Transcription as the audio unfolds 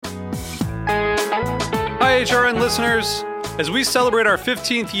HRN listeners. As we celebrate our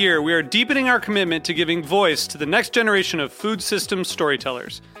 15th year, we are deepening our commitment to giving voice to the next generation of food systems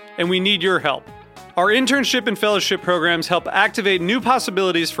storytellers, and we need your help. Our internship and fellowship programs help activate new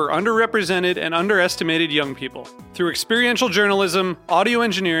possibilities for underrepresented and underestimated young people through experiential journalism, audio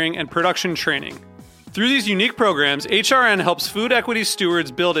engineering, and production training. Through these unique programs, HRN helps food equity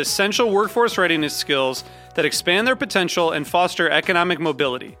stewards build essential workforce readiness skills that expand their potential and foster economic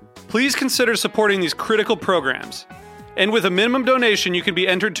mobility. Please consider supporting these critical programs. And with a minimum donation, you can be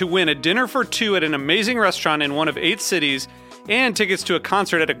entered to win a dinner for two at an amazing restaurant in one of 8 cities and tickets to a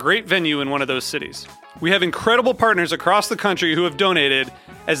concert at a great venue in one of those cities. We have incredible partners across the country who have donated,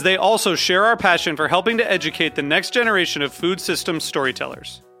 as they also share our passion for helping to educate the next generation of food systems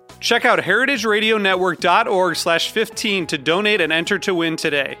storytellers. Check out heritageradionetwork.org/15 to donate and enter to win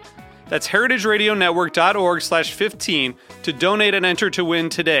today. That's heritageradionetwork.org/15 to donate and enter to win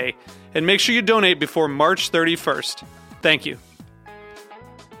today. And make sure you donate before March 31st. Thank you.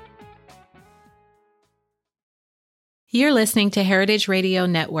 You're listening to Heritage Radio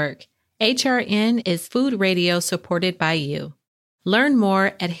Network. HRN is food radio supported by you. Learn more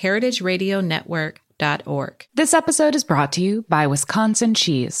at heritageradionetwork.org. This episode is brought to you by Wisconsin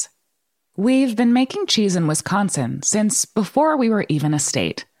Cheese. We've been making cheese in Wisconsin since before we were even a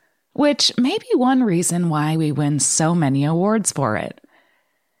state, which may be one reason why we win so many awards for it.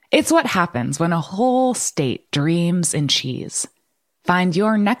 It's what happens when a whole state dreams in cheese. Find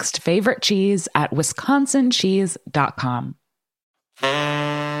your next favorite cheese at wisconsincheese.com.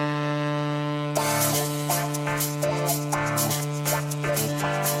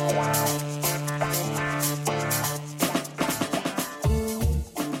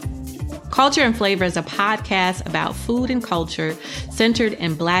 Culture and Flavor is a podcast about food and culture centered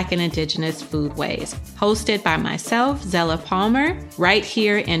in Black and Indigenous foodways. Hosted by myself, Zella Palmer, right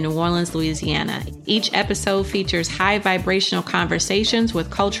here in New Orleans, Louisiana. Each episode features high vibrational conversations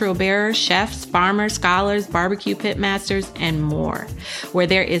with cultural bearers, chefs, farmers, scholars, barbecue pitmasters, and more. Where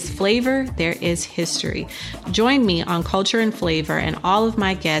there is flavor, there is history. Join me on Culture and Flavor and all of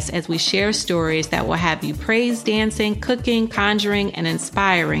my guests as we share stories that will have you praise dancing, cooking, conjuring, and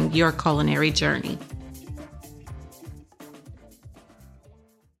inspiring your culinary journey.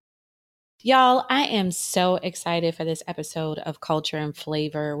 Y'all, I am so excited for this episode of Culture and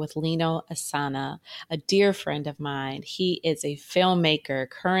Flavor with Lino Asana, a dear friend of mine. He is a filmmaker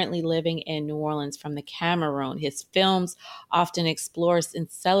currently living in New Orleans from the Cameroon. His films often explore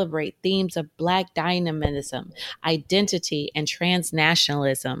and celebrate themes of Black dynamism, identity, and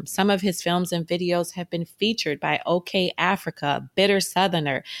transnationalism. Some of his films and videos have been featured by OK Africa, Bitter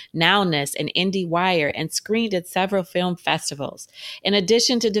Southerner, Nowness, and IndieWire, and screened at several film festivals. In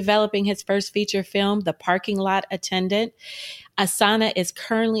addition to developing his first feature film, The Parking Lot Attendant, Asana is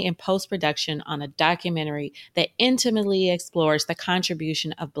currently in post-production on a documentary that intimately explores the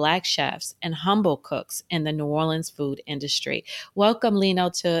contribution of Black chefs and humble cooks in the New Orleans food industry. Welcome, Lino,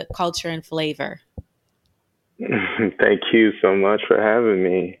 to Culture and Flavor. Thank you so much for having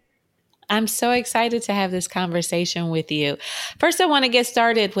me. I'm so excited to have this conversation with you. First, I want to get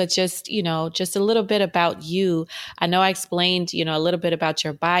started with just a little bit about you. I know I explained, a little bit about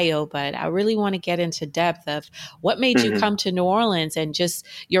your bio, but I really want to get into depth of what made you come to New Orleans and just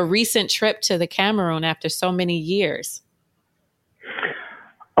your recent trip to the Cameroon after so many years.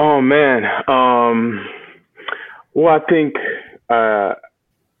 Oh, man. Well, I think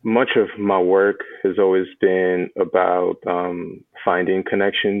much of my work has always been about finding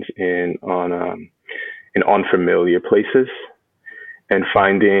connections in unfamiliar places, and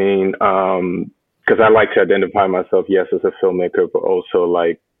finding because I like to identify myself, yes, as a filmmaker, but also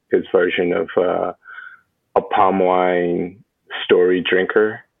like this version of a palm wine story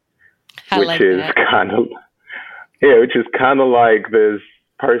drinker, which is kind of like this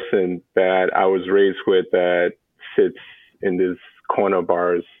person that I was raised with that sits in this corner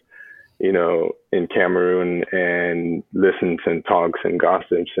bars, in Cameroon, and listens and talks and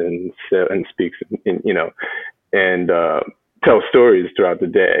gossips and speaks, and tells stories throughout the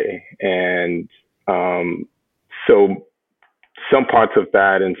day. And so some parts of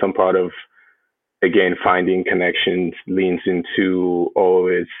that and some part of, again, finding connections leans into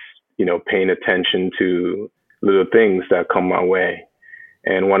always, paying attention to little things that come my way.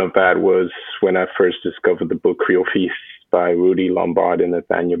 And one of that was when I first discovered the book Creole Feast by Rudy Lombard and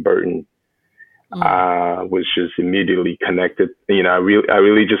Nathaniel Burton. Was just immediately connected. I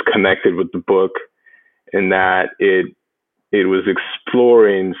really just connected with the book, in that it was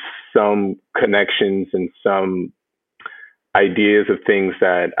exploring some connections and some ideas of things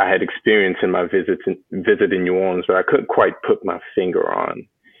that I had experienced in my visit in New Orleans, but I couldn't quite put my finger on.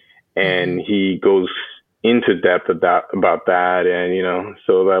 And he goes into depth about that. And,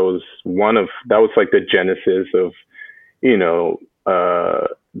 so that was like the genesis of,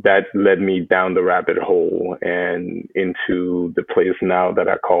 that led me down the rabbit hole and into the place now that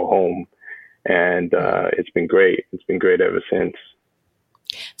I call home. And it's been great. It's been great ever since.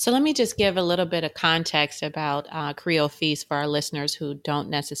 So let me just give a little bit of context about Creole Feast for our listeners who don't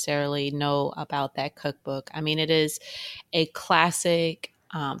necessarily know about that cookbook. I mean, it is a classic,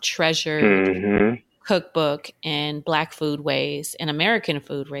 treasured cookbook in Black foodways and American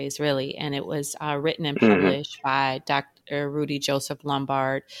foodways, really. And it was written and published by Dr. Rudy Joseph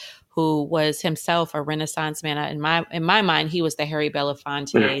Lombard, who was himself a Renaissance man. In my mind, he was the Harry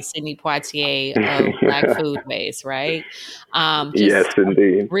Belafonte, Sidney Poitier of Black foodways, right? Yes,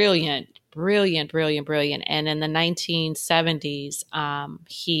 indeed. Brilliant. And in the 1970s,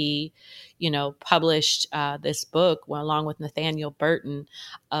 he, published this book along with Nathaniel Burton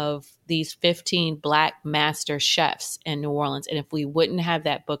of these 15 Black master chefs in New Orleans. And if we wouldn't have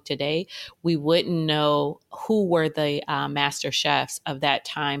that book today, we wouldn't know who were the master chefs of that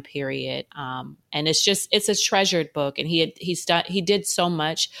time period. And it's a treasured book. And he did so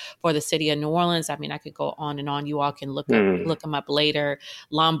much for the city of New Orleans. I mean, I could go on and on. You all can look him up later.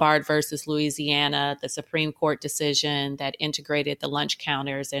 Lombard versus Louisiana, the Supreme Court decision that integrated the lunch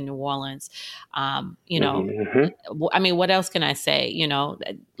counters in New Orleans. I mean, what else can I say?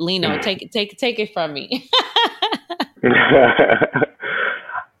 Lino, take it from me.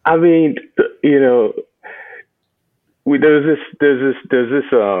 I mean, there's this.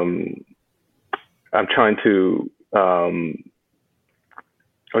 I'm trying to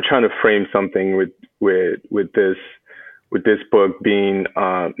frame something with this book being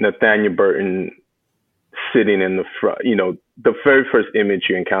Nathaniel Burton sitting in the front. The very first image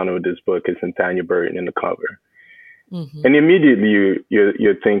you encounter with this book is Nathaniel Burton in the cover. And immediately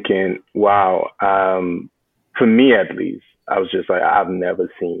you're thinking, wow, for me at least, I was just like, I've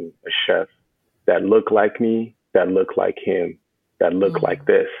never seen a chef that looked like me, that looked like him, that looked like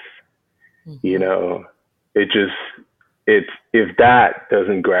this. If that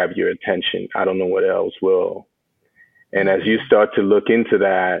doesn't grab your attention, I don't know what else will. And as you start to look into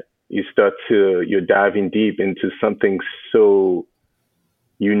that, you're diving deep into something so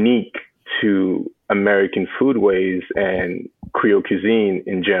unique to American foodways and Creole cuisine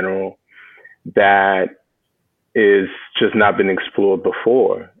in general that is just not been explored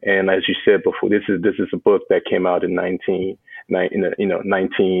before. And as you said before, this is a book that came out in in the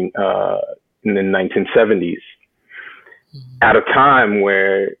 1970s, at a time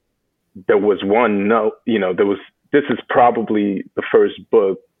where there was this is probably the first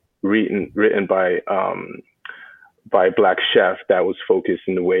book written by a Black chef that was focused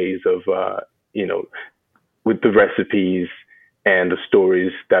in the ways of with the recipes and the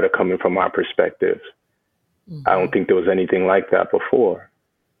stories that are coming from our perspective. I don't think there was anything like that before.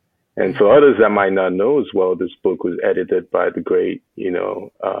 And for others that might not know as well, this book was edited by the great,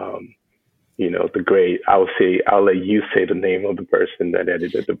 I'll let you say the name of the person that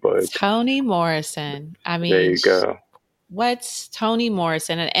edited the book. Toni Morrison. I mean, there you go. What's Toni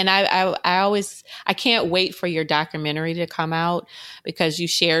Morrison? And I can't wait for your documentary to come out, because you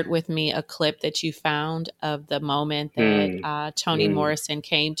shared with me a clip that you found of the moment that Toni Morrison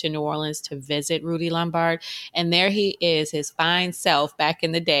came to New Orleans to visit Rudy Lombard. And there he is, his fine self back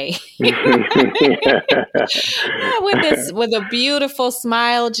in the day. with a beautiful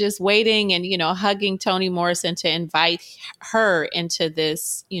smile, just waiting and, hugging Toni Morrison to invite her into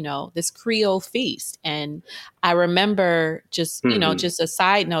this, this Creole feast. And I remember just a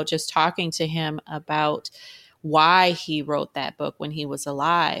side note, just talking to him about why he wrote that book when he was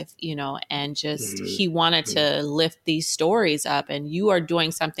alive, and just he wanted to lift these stories up. And you are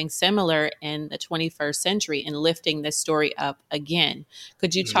doing something similar in the 21st century and lifting this story up again.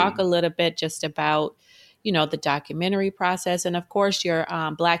 Could you talk a little bit just about, the documentary process and, of course, your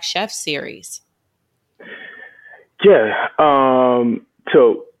Black Chef series? Yeah.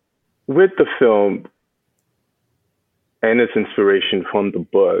 So with the film and its inspiration from the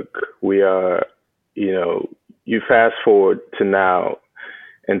book, we are, you fast forward to now,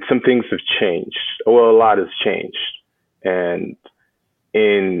 and some things have changed. Well, a lot has changed, and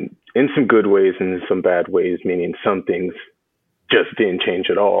in some good ways and in some bad ways, meaning some things just didn't change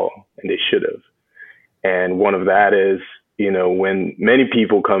at all, and they should have. And one of that is, when many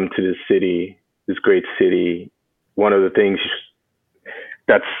people come to this city, this great city, one of the things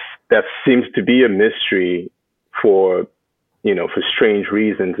that seems to be a mystery for strange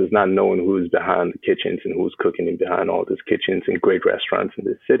reasons is not knowing who's behind the kitchens and who's cooking in behind all these kitchens and great restaurants in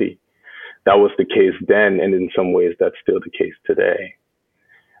this city. That was the case then, and in some ways that's still the case today.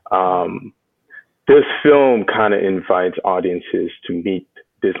 this film kind of invites audiences to meet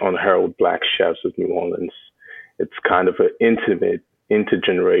these unheralded Black chefs of New Orleans. It's kind of an intimate,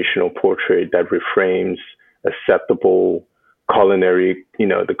 intergenerational portrait that reframes acceptable culinary,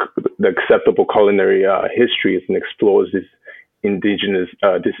 the acceptable culinary histories, and explores these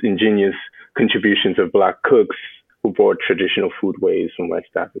ingenious contributions of Black cooks who brought traditional foodways from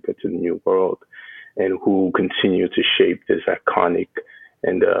West Africa to the New World, and who continue to shape this iconic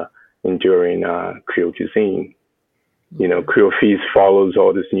and enduring Creole cuisine. Creole Feast follows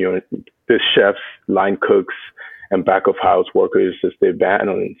all this chefs, line cooks, and back of house workers as they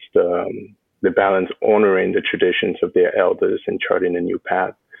balance honoring the traditions of their elders and charting a new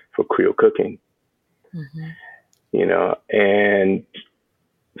path for Creole cooking. And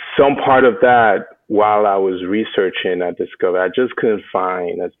some part of that, while I was researching, I discovered I just couldn't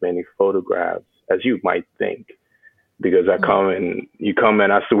find as many photographs as you might think, because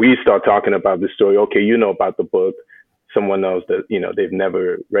we start talking about the story. Okay, you know about the book. Someone else that, they've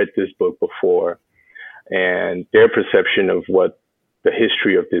never read this book before, and their perception of what the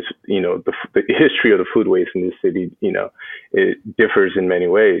history of this, the history of the foodways in this city, it differs in many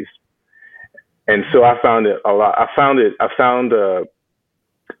ways. And so I found it a lot. I found a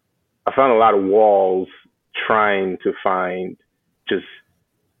lot of walls trying to find just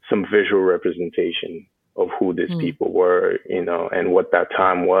some visual representation of who these people were, and what that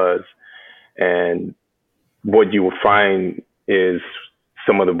time was. And what you will find is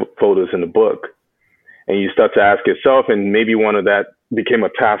some of the photos in the book. And you start to ask yourself, and maybe one of that became a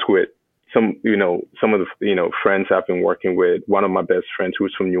task with some of the, friends I've been working with. One of my best friends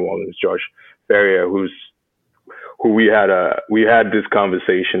who's from New Orleans, Josh Ferrier, who we had this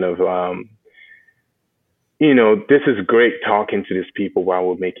conversation of, this is great talking to these people while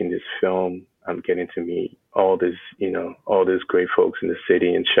we're making this film. I'm getting to meet all these great folks in the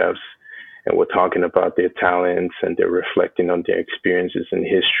city and chefs, and we're talking about their talents, and they're reflecting on their experiences and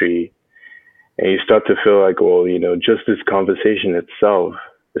history. And you start to feel like, well, just this conversation itself,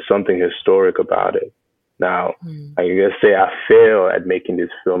 there's something historic about it. Now, I guess I failed at making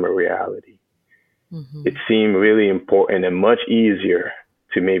this film a reality. It seemed really important and much easier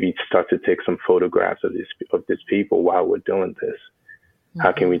to maybe start to take some photographs of these people while we're doing this.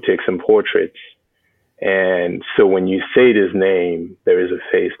 How can we take some portraits? And so when you say this name, there is a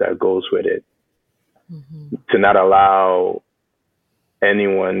face that goes with it. To not allow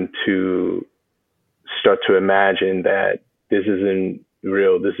anyone to start to imagine that this isn't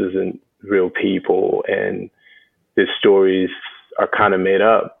real people, and these stories are kind of made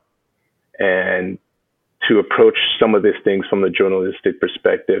up. And to approach some of these things from a journalistic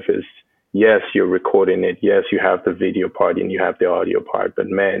perspective is, yes, you're recording it. Yes, you have the video part and you have the audio part. But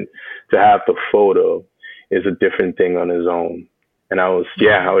man, to have the photo is a different thing on its own. And I was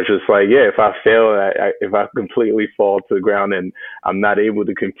just like, if I fail, if I completely fall to the ground and I'm not able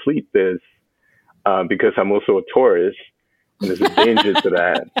to complete this, because I'm also a tourist, and there's a danger to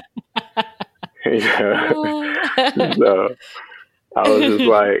that. So I was just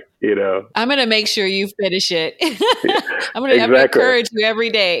like, I'm going to make sure you finish it. I'm going to encourage you every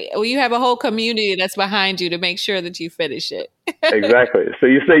day. Well, you have a whole community that's behind you to make sure that you finish it. Exactly. So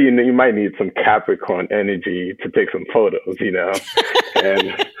you say you might need some Capricorn energy to take some photos,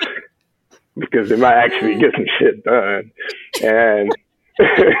 and because they might actually get some shit done. And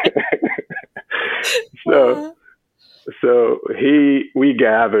So we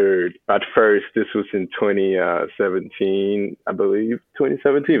gathered at first. This was in 2017, I believe.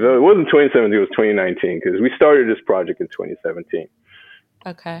 2017. Well, it wasn't 2017. It was 2019, because we started this project in 2017.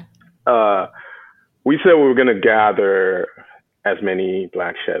 Okay. We said we were going to gather as many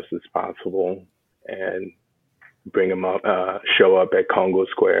Black chefs as possible and bring them up, show up at Congo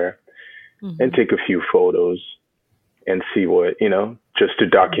Square, and take a few photos and see what, just to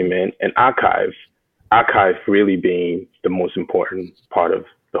document and archive really being the most important part of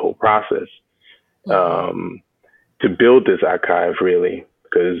the whole process. To build this archive, really,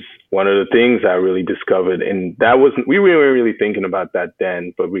 because one of the things I really discovered, and we weren't really thinking about that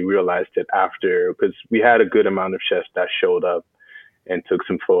then, but we realized it after, because we had a good amount of chefs that showed up and took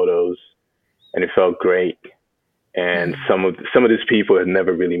some photos, and it felt great. And some of these people had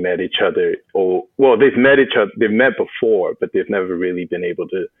never really met each other, they've met before, but they've never really been able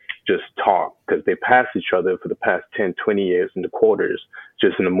to just talk, because they passed each other for the past 10, 20 years in the quarters,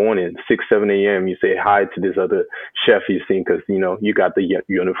 just in the morning, 6, 7 a.m. You say hi to this other chef you've seen, because, you got the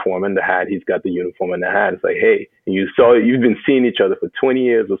uniform and the hat. He's got the uniform and the hat. It's like, hey, and you've been seeing each other for 20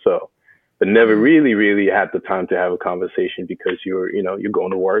 years or so, but never really, really had the time to have a conversation, because you're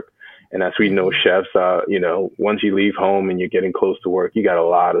going to work. And as we know, chefs, once you leave home and you're getting close to work, you got a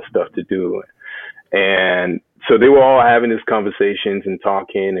lot of stuff to do. And so they were all having these conversations and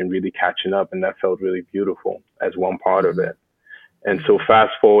talking and really catching up. And that felt really beautiful as one part of it. And so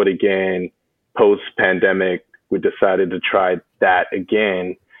fast forward again, post pandemic, we decided to try that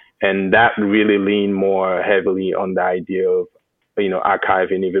again. And that really leaned more heavily on the idea of,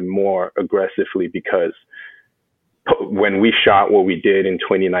 archiving even more aggressively, because when we shot what we did in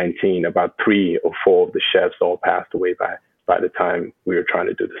 2019, about 3 or 4 of the chefs all passed away by the time we were trying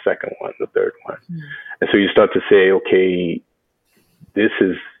to do the second one, the third one. And so you start to say, okay, this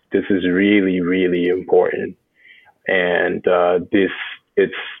is really, really important. And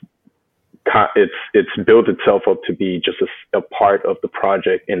it's built itself up to be just a part of the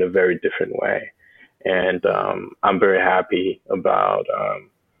project in a very different way. And I'm very happy about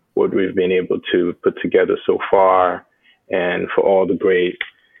what we've been able to put together so far, and for all the great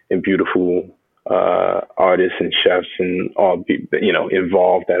and beautiful artists and chefs and all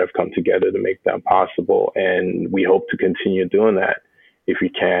involved that have come together to make that possible. And we hope to continue doing that if we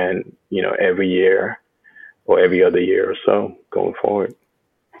can, every year or every other year or so going forward.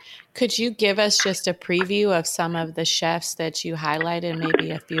 Could you give us just a preview of some of the chefs that you highlighted, maybe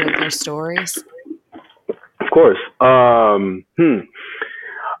a few of their stories? Of course.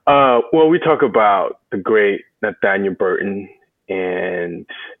 Well, we talk about the great Nathaniel Burton, and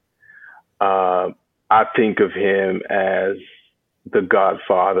I think of him as the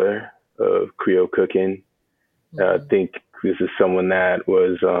godfather of Creole cooking. I think this is someone that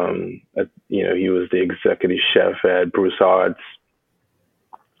was, he was the executive chef at Broussard's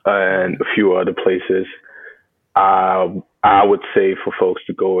and a few other places. I would say for folks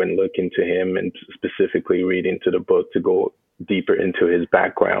to go and look into him and specifically read into the book to go deeper into his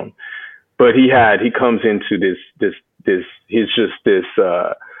background. But he comes into this, he's just this,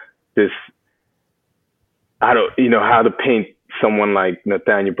 I don't, how to paint someone like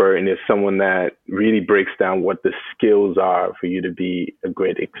Nathaniel Burton is someone that really breaks down what the skills are for you to be a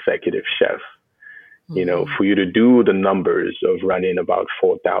great executive chef. For you to do the numbers of running about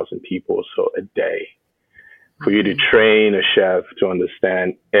 4,000 people so a day, for you to train a chef to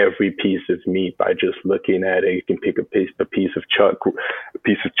understand every piece of meat by just looking at it. You can pick a piece of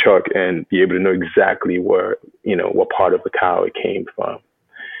chuck and be able to know exactly where, what part of the cow it came from.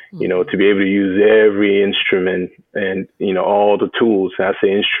 To be able to use every instrument and, all the tools. And I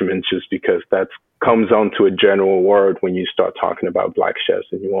say instruments just because that comes onto a general word when you start talking about Black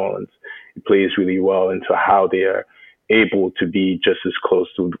chefs in New Orleans. It plays really well into how they are able to be just as close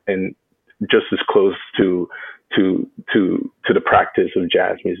to the practice of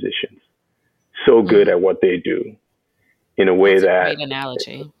jazz musicians. So good at what they do in a way that, great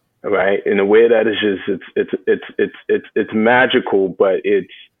analogy, right? In a way that is just, it's magical, but it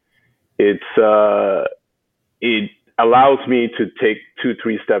allows me to take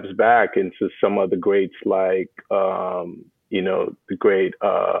 2-3 steps back into some of the greats like, the great,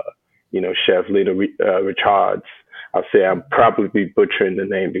 chef Lino Richards. I'll say I'm probably butchering the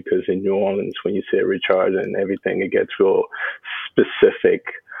name because in New Orleans, when you say Richard and everything, it gets real specific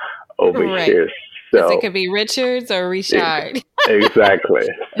over here. So it could be Richards or Richard. Exactly.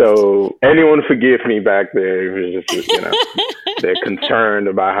 So anyone forgive me back there. It was just, they're concerned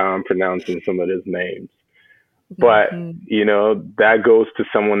about how I'm pronouncing some of those names. But, that goes to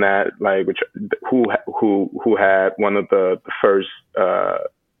someone that who had one of the first,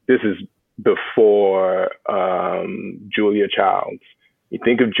 this is before Julia Childs. You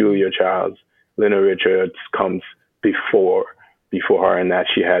think of Julia Childs, Lino Richards comes before her, and that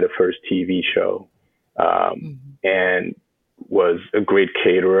she had a first TV show and was a great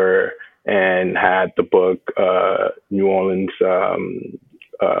caterer and had the book New Orleans, the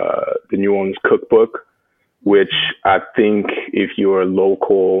New Orleans Cookbook, which I think if you're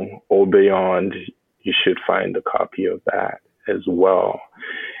local or beyond, you should find a copy of that as well.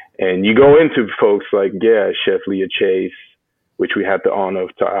 And you go into folks like, Chef Leah Chase, which we had the honor of,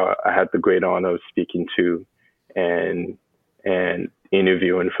 I had the great honor of speaking to and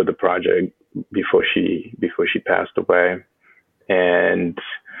interviewing for the project before she passed away. And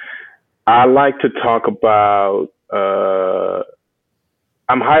I like to talk about,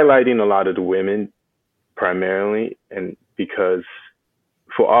 I'm highlighting a lot of the women primarily, and because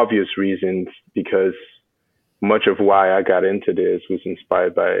for obvious reasons, because much of why I got into this was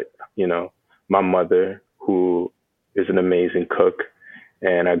inspired by, my mother, who is an amazing cook.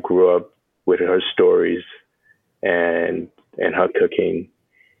 And I grew up with her stories and her cooking.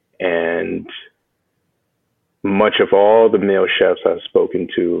 And much of all the male chefs I've spoken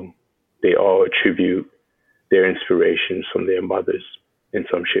to, they all attribute their inspirations from their mothers in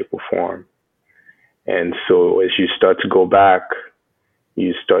some shape or form. And so as you start to go back,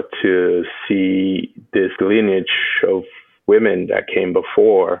 you start to see this lineage of women that came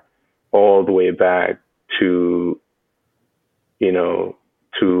before, all the way back to,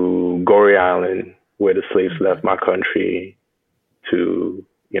 to Goree Island, where the slaves left my country, to,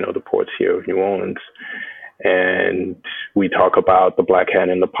 the ports here of New Orleans. And we talk about the black hand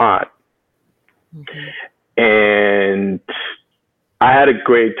in the pot. And I had a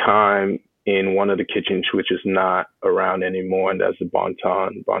great time in one of the kitchens, which is not around anymore, and that's the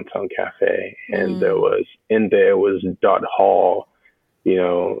Bonton Cafe. And there was Dot Hall,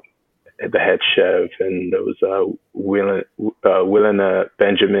 the head chef, and there was Willena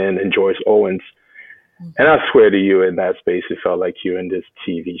Benjamin and Joyce Owens. And I swear to you, in that space, it felt like you're in this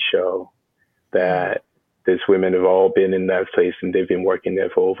TV show, that these women have all been in that place, and they've been working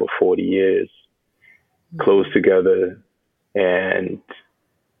there for over 40 years, close together, and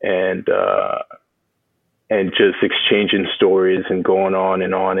just exchanging stories and going on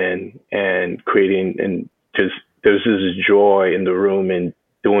and creating, and just there's this joy in the room and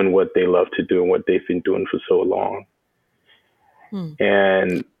doing what they love to do and what they've been doing for so long.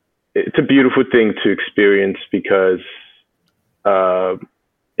 And it's a beautiful thing to experience because,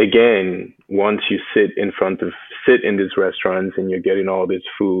 again, once you sit in these restaurants and you're getting all this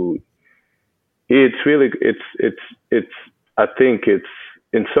food, it's I think it's,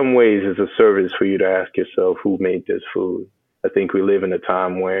 in some ways, it's a service for you to ask yourself, who made this food? I think we live in a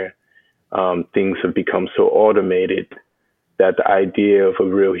time where things have become so automated that the idea of a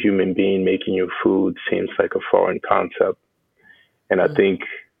real human being making your food seems like a foreign concept. And I think,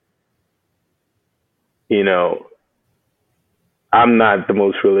 I'm not the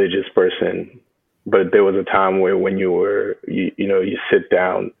most religious person, but there was a time where when you sit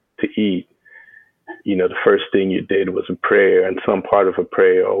down to eat, the first thing you did was a prayer, and some part of a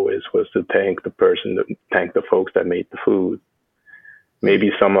prayer always was to thank the folks that made the food.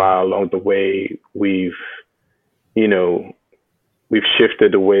 Maybe somehow along the way we've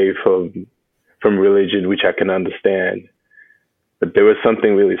shifted away from religion, which I can understand. But there was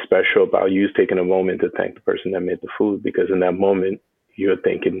something really special about you taking a moment to thank the person that made the food, because in that moment you're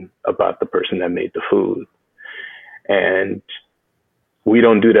thinking about the person that made the food. And we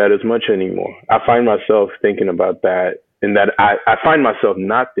don't do that as much anymore. I find myself thinking about that, and that I find myself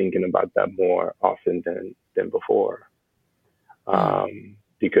not thinking about that more often than before.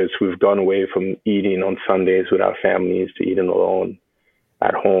 Because we've gone away from eating on Sundays with our families to eating alone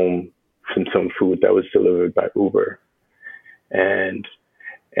at home from some food that was delivered by Uber. And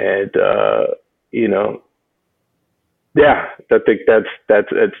I think that's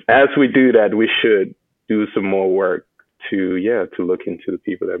as we do that, we should do some more work to look into the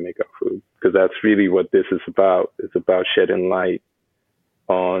people that make our food, because that's really what this is about. It's about shedding light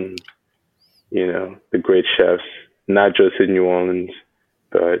on, the great chefs, not just in New Orleans,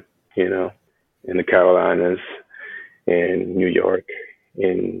 but, in the Carolinas, in New York,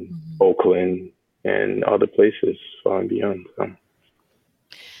 in Oakland, and other places far and beyond. So.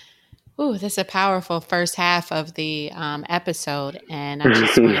 Ooh, this is a powerful first half of the episode, and I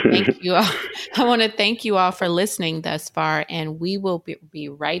just want to thank you all. I want to thank you all for listening thus far, and we will be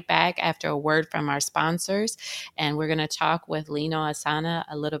right back after a word from our sponsors, and we're going to talk with Lino Asana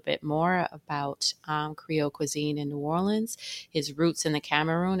a little bit more about Creole cuisine in New Orleans, his roots in the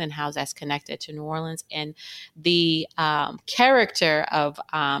Cameroon, and how that's connected to New Orleans, and the character of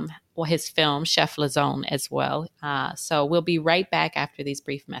his film, Chef Lazone, as well. So we'll be right back after these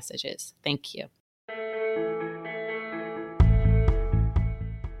brief messages. Thank you.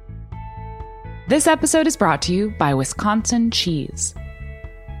 This episode is brought to you by Wisconsin Cheese.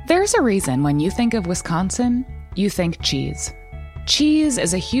 There's a reason when you think of Wisconsin, you think cheese. Cheese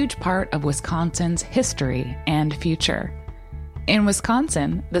is a huge part of Wisconsin's history and future. In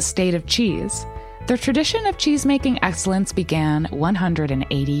Wisconsin, the state of cheese, the tradition of cheese-making excellence began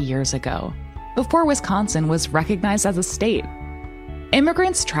 180 years ago, before Wisconsin was recognized as a state.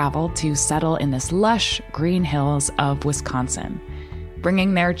 Immigrants traveled to settle in this lush green hills of Wisconsin,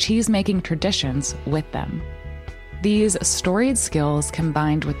 bringing their cheese-making traditions with them. These storied skills,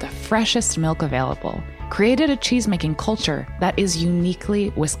 combined with the freshest milk available, created a cheese-making culture that is uniquely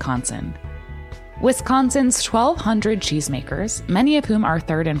Wisconsin. Wisconsin's 1,200 cheesemakers, many of whom are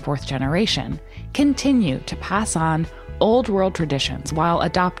third and fourth generation, continue to pass on old world traditions while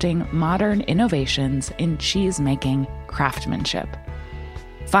adopting modern innovations in cheese-making craftsmanship.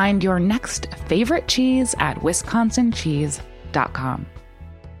 Find your next favorite cheese at wisconsincheese.com.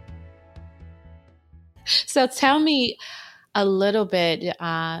 So tell me a little bit,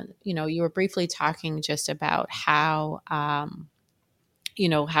 you were briefly talking just about how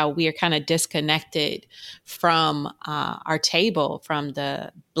how we are kind of disconnected from our table, from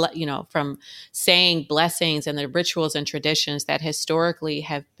from saying blessings and the rituals and traditions that historically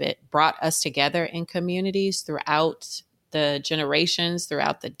have brought us together in communities throughout the generations,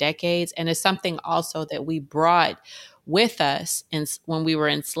 throughout the decades. And it's something also that we brought with us when we were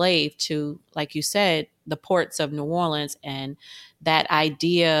enslaved to, like you said, the ports of New Orleans, and that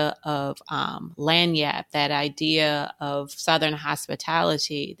idea of lanyap, that idea of Southern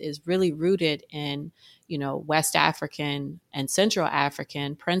hospitality is really rooted in, West African and Central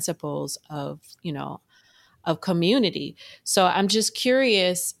African principles of, of community. So I'm just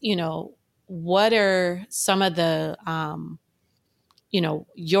curious, what are some of the,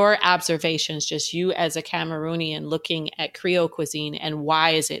 your observations, just you as a Cameroonian looking at Creole cuisine, and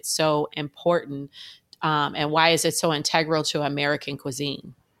why is it so important? And why is it so integral to American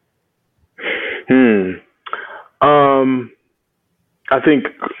cuisine? I think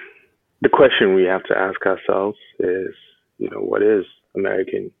the question we have to ask ourselves is, what is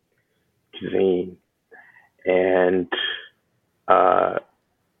American cuisine? And the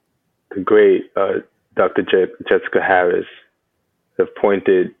great Dr. Jessica Harris have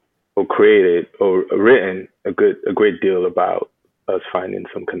pointed or created or written a great deal about us finding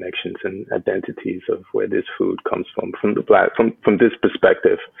some connections and identities of where this food comes from from this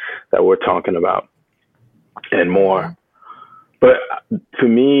perspective that we're talking about, and more. But to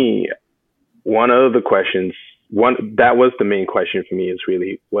me, one of the questions, that was the main question for me, is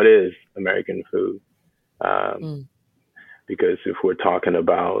really, what is American food? Because if we're talking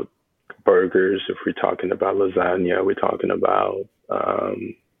about burgers, if we're talking about lasagna, we're talking about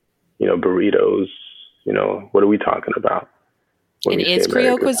burritos, what are we talking about? And is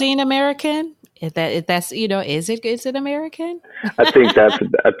Creole cuisine American? Is it American? I think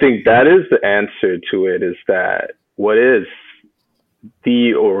that is the answer to it, is that what is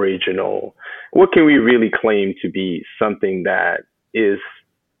the original? What can we really claim to be something that is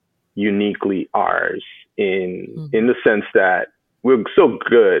uniquely ours in the sense that we're so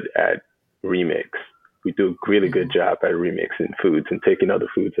good at remix. We do a really good job at remixing foods and taking other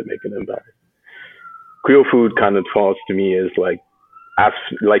foods and making them better. Creole food kind of falls to me as like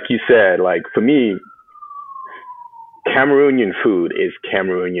you said, like for me, Cameroonian food is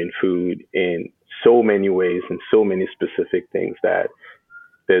Cameroonian food in so many ways and so many specific things that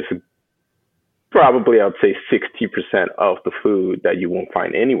there's probably, I would say, 60% of the food that you won't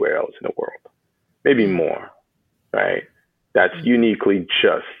find anywhere else in the world, maybe more, right? That's uniquely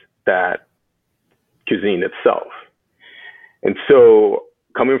just that cuisine itself. And so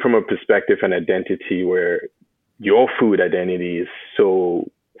coming from a perspective and identity where your food identity is so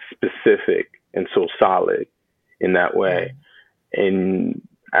specific and so solid in that way. And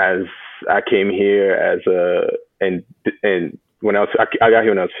as I came here and when I got here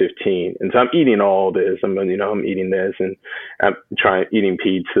when I was 15, and so I'm eating all this. I'm eating this, and I'm eating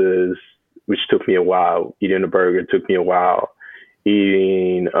pizzas, which took me a while. Eating a burger took me a while.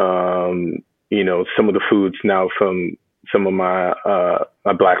 Eating, some of the foods now from some of my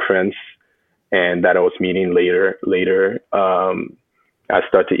Black friends, and that I was meeting later. I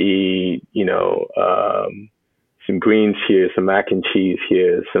start to eat, some greens here, some mac and cheese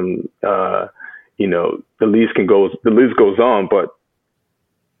here, some, the list goes on, but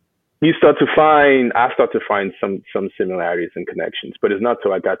I start to find some similarities and connections, but it's not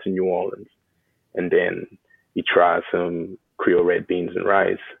till I got to New Orleans, and then you try some Creole red beans and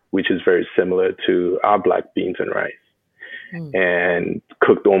rice, which is very similar to our black beans and rice, and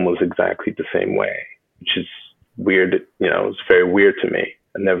cooked almost exactly the same way, which is weird. It's very weird to me.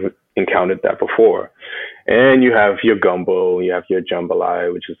 I never encountered that before. And you have your gumbo, you have your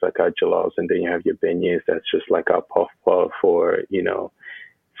jambalaya, which is like our jollof, and then you have your beignets, that's just like our puff puff, or,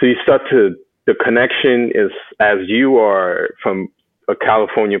 so you start to, the connection is, as you are from a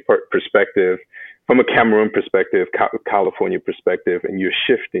California perspective, from a Cameroon perspective, California perspective, and you're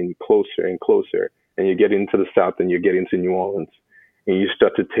shifting closer and closer, and you get into the South and you get into New Orleans, and you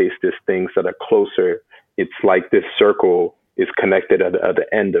start to taste these things that are closer. It's like this circle is connected at the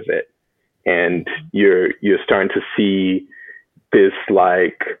end of it. And you're starting to see this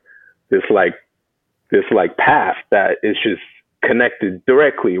path that is just connected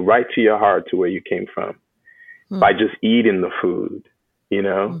directly right to your heart, to where you came from, by just eating the food,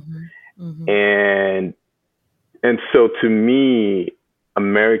 And so to me,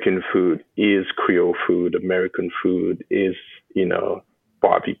 American food is Creole food. American food is,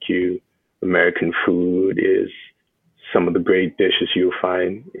 barbecue. American food is some of the great dishes you'll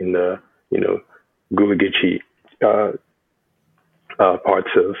find in the, Gulagichi parts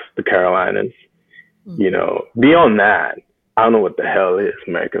of the Carolinas. Beyond that, I don't know what the hell is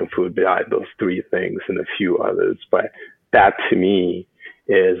American food besides those three things and a few others, but that to me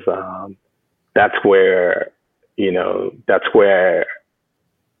is that's where you know that's where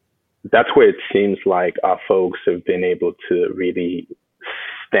it seems like our folks have been able to really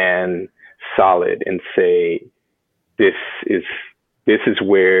stand solid and say this is this is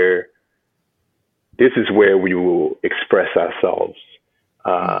where we will express ourselves,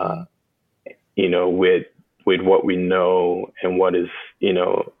 with what we know and what is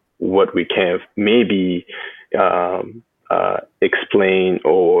what we can maybe explain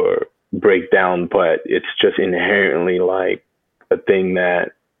or break down, but it's just inherently like a thing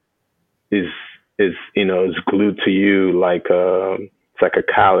that is glued to you like it's like a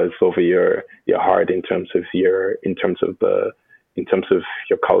callus over your heart in terms of your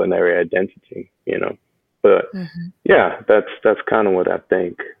culinary identity, But yeah, that's kind of what I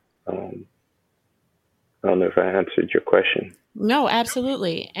think. I don't know if I answered your question. No,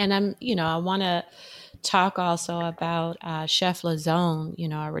 absolutely. And I want to talk also about Chef Lazone,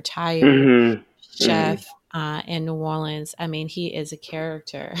 a retired chef in New Orleans. I mean, he is a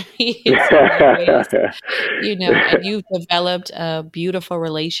character. He is hilarious. And you've developed a beautiful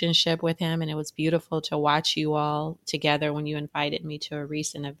relationship with him. And it was beautiful to watch you all together when you invited me to a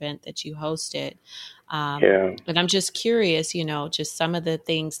recent event that you hosted. And I'm just curious, just some of the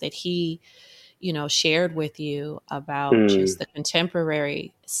things that he shared with you about just the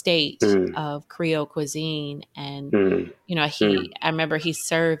contemporary state of Creole cuisine. And, I remember he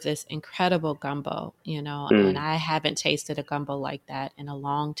served this incredible gumbo, and I haven't tasted a gumbo like that in a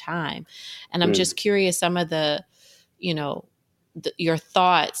long time. And I'm just curious, some of the, your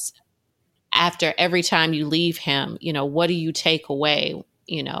thoughts after every time you leave him, what do you take away?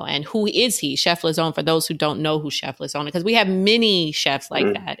 And who is he, Chef Lazone, for those who don't know who Chef Lazone is? Because we have many chefs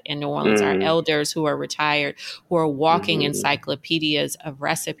like that in New Orleans, our elders who are retired, who are walking encyclopedias of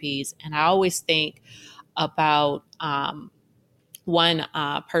recipes. And I always think about one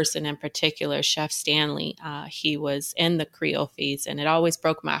person in particular, Chef Stanley. He was in the Creole Feast, and it always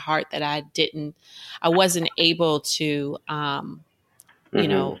broke my heart that I wasn't able to,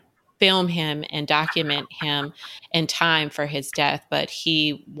 film him and document him in time for his death. But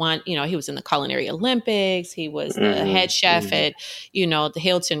he was in the Culinary Olympics. He was the head chef at, the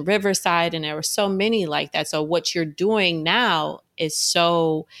Hilton Riverside. And there were so many like that. So what you're doing now is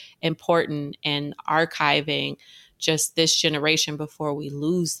so important in archiving just this generation before we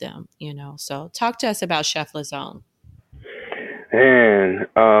lose them, So talk to us about Chef Lazone. And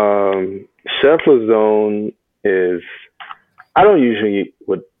Chef Lazone is,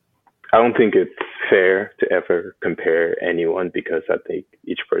 I don't think it's fair to ever compare anyone because I think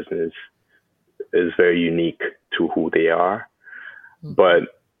each person is very unique to who they are.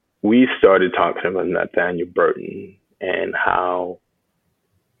 But we started talking about Nathaniel Burton and how,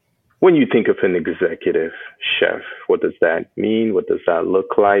 when you think of an executive chef, what does that mean? What does that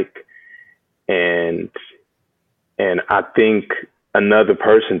look like? And I think another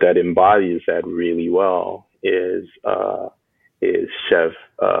person that embodies that really well is Chef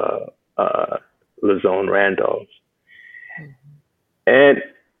Lazone Randolph. And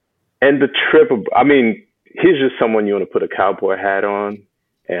the trip of, I mean, he's just someone you want to put a cowboy hat on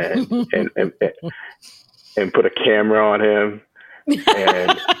and put a camera on him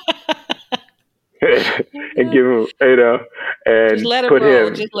and and give him, and just let him put roll.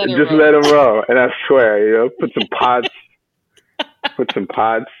 him, just let him roll. And I swear, put some pots,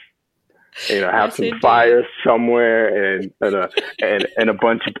 have some fire somewhere, and a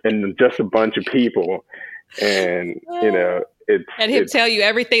bunch of, and just a bunch of people, and and he'll tell you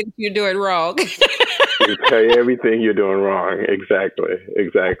everything that you're doing wrong. He'll tell you everything you're doing wrong. Exactly.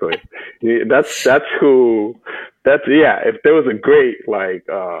 That's who. That's if there was a great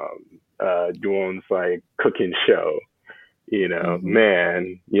Duane's like cooking show,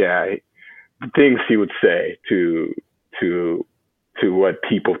 man, the things he would say to what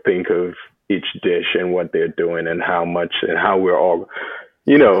people think of each dish and what they're doing and how much and how we're all,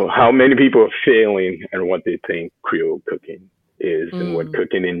 how many people are failing and what they think Creole cooking is and what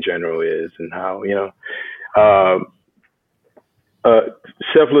cooking in general is and how,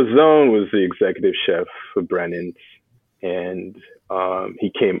 Chef Lazone was the executive chef for Brennan's, and he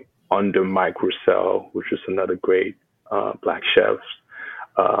came under Mike Roussel, which was another great Black chef.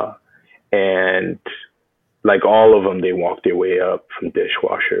 And like all of them, they walked their way up from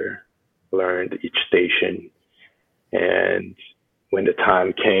dishwasher, learned each station. And when the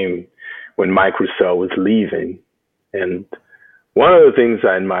time came, when Mike Roussel was leaving, and one of the things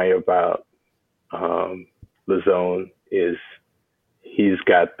I admire about Lazone is he's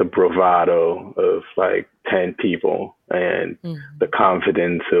got the bravado of like 10 people and the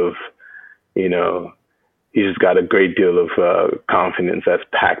confidence of, you know, he's just got a great deal of confidence that's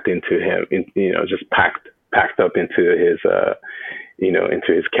packed into him, just packed up into his,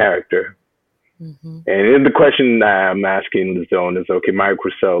 into his character. And the question that I'm asking the zone is, okay, Mike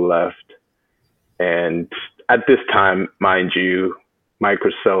Russell left. And at this time, mind you, Mike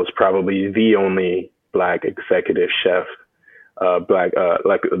Russell is probably the only Black executive chef,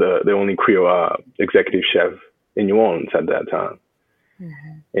 the only Creole executive chef in New Orleans at that time.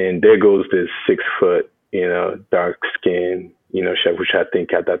 And there goes this 6 foot, dark skin, chef, which I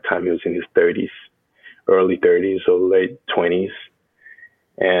think at that time he was in his 30s, early 30s or late 20s.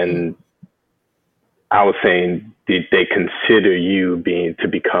 And I was saying, did they consider you to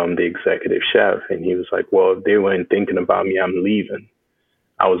become the executive chef? And he was like, well, if they weren't thinking about me, I'm leaving.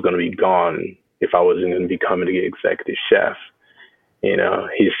 I was going to be gone if I wasn't going to become the executive chef.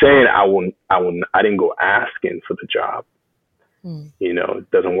 He's saying I didn't go asking for the job.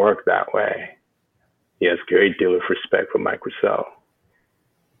 It doesn't work that way. He has a great deal of respect for Mike Russell.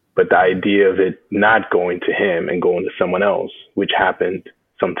 But the idea of it not going to him and going to someone else, which happened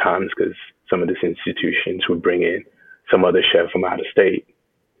sometimes because some of these institutions would bring in some other chef from out of state.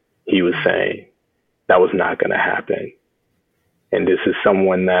 He was saying that was not going to happen. And this is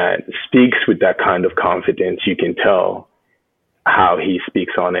someone that speaks with that kind of confidence. You can tell how he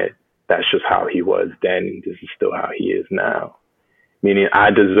speaks on it. That's just how he was then. This is still how he is now. Meaning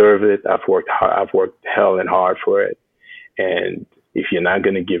I deserve it. I've worked hard. I've worked hell and hard for it. And if you're not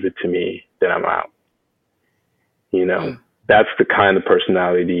going to give it to me, then I'm out. That's the kind of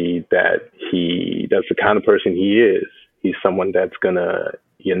personality that's the kind of person he is. He's someone that's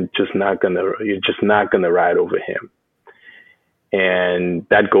you're just not gonna ride over him. And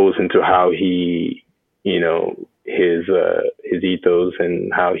that goes into how he, his ethos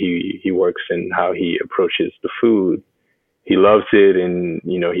and how he works and how he approaches the food. He loves it, and,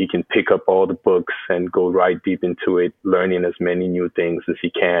 he can pick up all the books and go right deep into it, learning as many new things as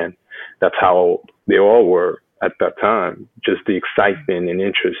he can. That's how they all were at that time. Just the excitement and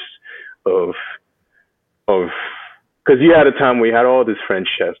interest of, because you had a time where you had all these French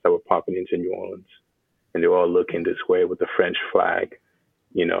chefs that were popping into New Orleans, and they were all looking this way with the French flag,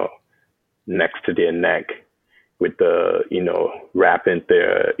 next to their neck, with the, wrapping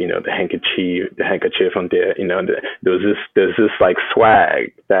their, the handkerchief on their, there's this like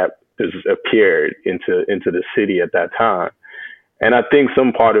swag that just appeared into the city at that time. And I think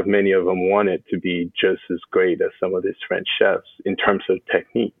some part of many of them wanted to be just as great as some of these French chefs in terms of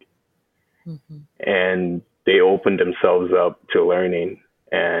technique. And they opened themselves up to learning,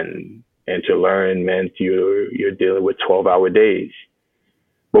 and to learn meant you're dealing with 12-hour days.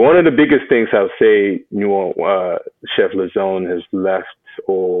 But one of the biggest things I'll say, Chef Lazone has left,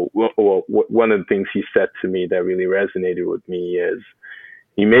 or one of the things he said to me that really resonated with me is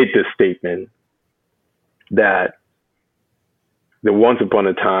he made this statement that there once upon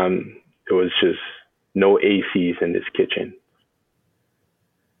a time, there was just no ACs in this kitchen.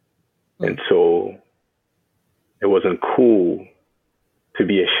 And so it wasn't cool to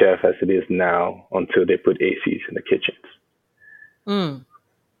be a chef as it is now until they put ACs in the kitchens.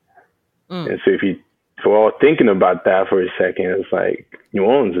 And so if we're all thinking about that for a second, it's like New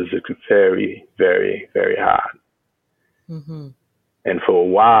Orleans is very, very, very hot. And for a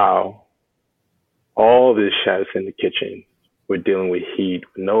while, all the chefs in the kitchen were dealing with heat,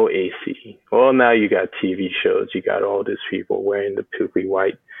 no AC. Well, now you got TV shows, you got all these people wearing the pilky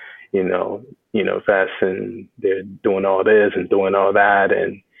white, vests, and they're doing all this and doing all that.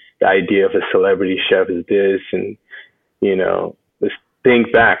 And the idea of a celebrity chef is this, and, let's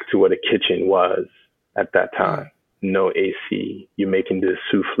think back to what a kitchen was at that time. No AC. You're making the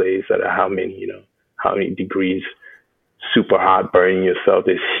souffles that are how many degrees, super hot, burning yourself.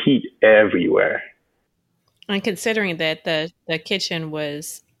 There's heat everywhere. And considering that the kitchen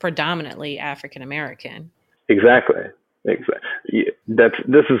was predominantly African American. Exactly. Yeah, that's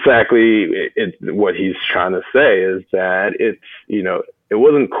exactly what he's trying to say, is that it's, it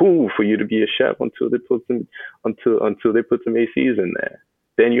wasn't cool for you to be a chef until they put some ACs in there.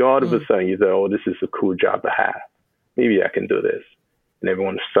 Then you all of a sudden you say, oh, this is a cool job to have. Maybe I can do this. And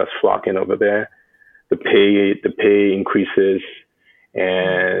everyone starts flocking over there. The pay increases,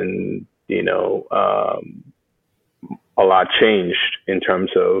 and a lot changed in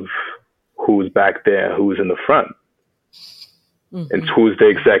terms of who's back there, who's in the front, and who's the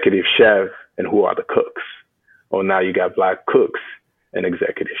executive chef, and who are the cooks. Oh, now you got Black cooks and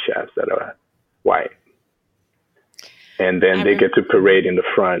executive chefs that are white. And then they get to parade in the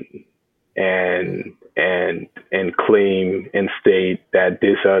front, and claim and state that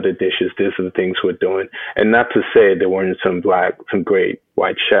these are the dishes, these are the things we're doing. And not to say there weren't some great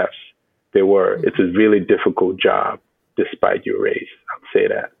white chefs. There were. It's a really difficult job despite your race. I'll say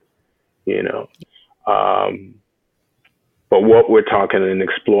that, you know. But what we're talking and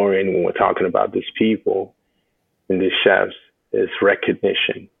exploring when we're talking about these people and these chefs is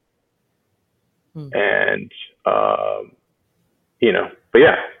recognition. And, you know, but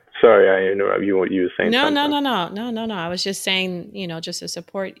yeah, sorry, I interrupted you. What you were saying? No. I was just saying, you know, just to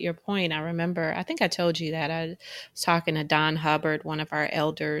support your point. I remember, I think I told you that I was talking to Don Hubbard, one of our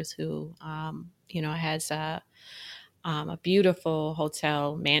elders who, you know, has a beautiful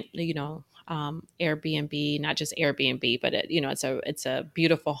hotel, Airbnb, not just Airbnb, but it's a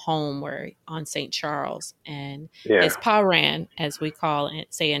beautiful home where on St. Charles, and his Paran, as we call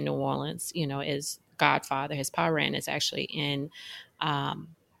it, say in New Orleans, you know, is Godfather. His Paran is actually in,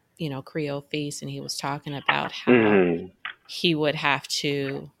 Creole Feast, and he was talking about how he would have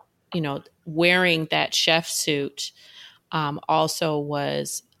to, you know, wearing that chef suit, also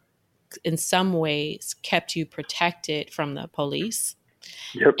was in some ways kept you protected from the police.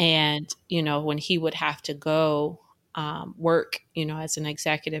 Yep. And, you know, when he would have to go work, you know, as an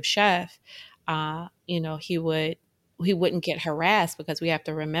executive chef, you know, he wouldn't get harassed, because we have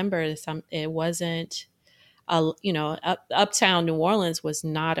to remember it wasn't, uptown New Orleans was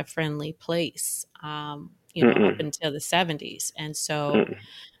not a friendly place, you know, up until the 70s. And so,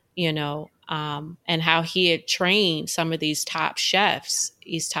 you know, and how he had trained some of these top chefs,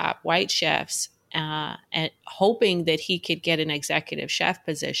 these top white chefs, and hoping that he could get an executive chef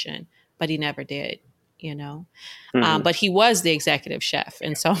position, but he never did, you know. But he was the executive chef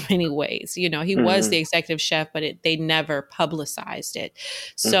in so many ways. You know, he was the executive chef, but they never publicized it.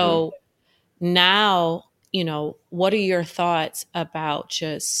 So now, you know, what are your thoughts about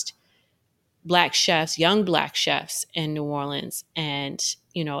just Black chefs, young Black chefs in New Orleans? And,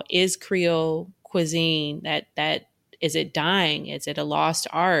 you know, is Creole cuisine that is it dying? Is it a lost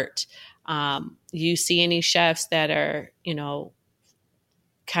art? You see any chefs that are, you know,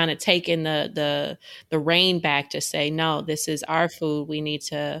 kind of taking the reign back to say, no, this is our food. We need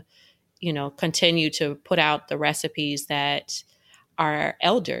to, you know, continue to put out the recipes that our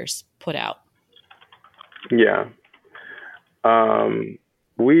elders put out? Yeah. An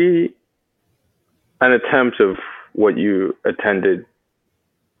attempt of what you attended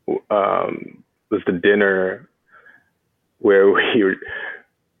was the dinner where we were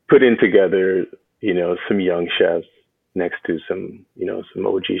putting together, you know, some young chefs next to some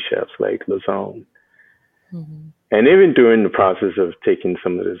OG chefs like Lazone. And even during the process of taking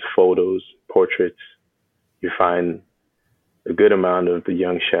some of those photos, portraits, you find a good amount of the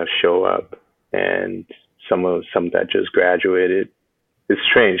young chefs show up, and some that just graduated. It's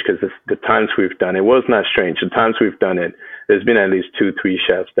strange because the times we've done it, well, it's not strange. The times we've done it, there's been at least 2-3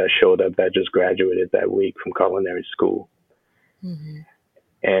 chefs that showed up that just graduated that week from culinary school.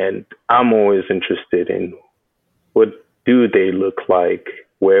 And I'm always interested in what do they look like?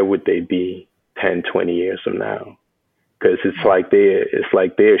 Where would they be 10, 20 years from now? Because it's like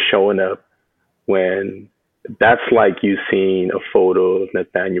they're showing up when that's like you seeing a photo of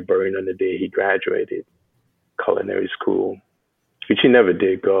Nathaniel Burton on the day he graduated culinary school, which he never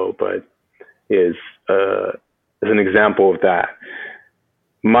did go, but is an example of that.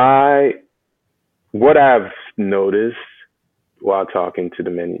 What I've noticed while talking to the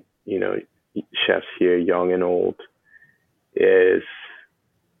many, you know, chefs here, young and old, is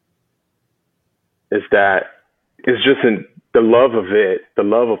that it's just the love of it, the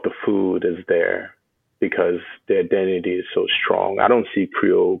love of the food is there because the identity is so strong. I don't see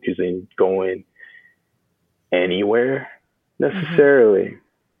Creole cuisine going anywhere necessarily.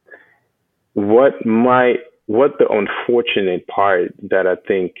 What the unfortunate part that I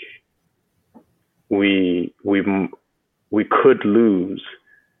think we could lose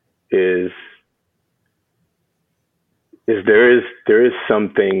is there is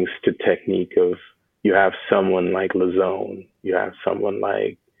some things to technique of, you have someone like Lazone, you have someone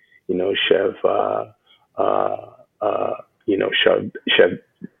like, you know, Chef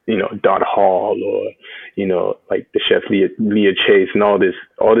Dot Hall, or, you know, like the chef Leah Chase, and all this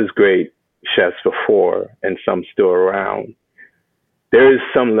great chefs before, and some still around. There is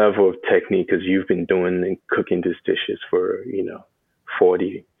some level of technique because you've been doing and cooking these dishes for, you know,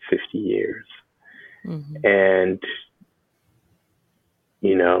 40, 50 years. And,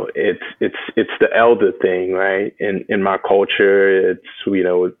 you know, it's the elder thing, right? In my culture, it's, you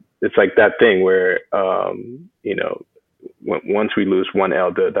know, it's like that thing where, you know, once we lose one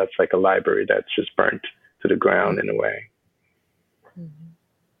elder, that's like a library that's just burnt to the ground in a way.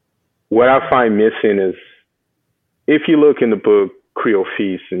 what I find missing is, if you look in the book Creole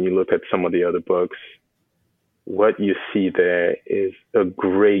Feast and you look at some of the other books, what you see there is a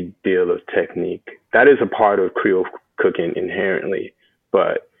great deal of technique. That is a part of Creole cooking inherently,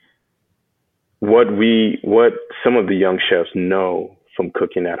 but what some of the young chefs know from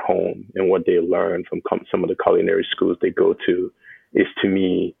cooking at home and what they learn from some of the culinary schools they go to is, to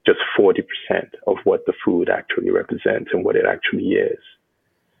me, just 40% of what the food actually represents and what it actually is.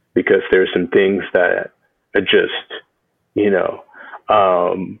 Because there are some things that are just,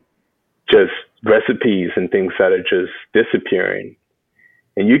 just recipes and things that are just disappearing.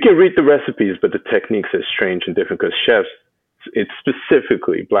 And you can read the recipes, but the techniques are strange and different because chefs, it's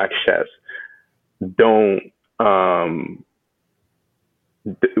specifically Black chefs, don't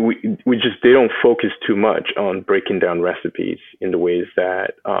they don't focus too much on breaking down recipes in the ways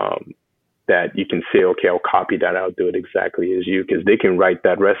that that you can say, okay, I'll copy that, I'll do it exactly as you, because they can write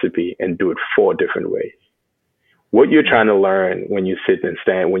that recipe and do it 4 different ways. What you're trying to learn when you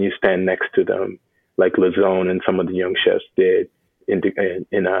stand next to them, like Lazone and some of the young chefs did in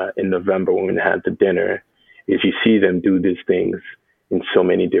November when we had the dinner, is you see them do these things in so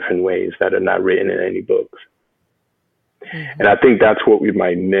many different ways that are not written in any books. Mm-hmm. And I think that's what we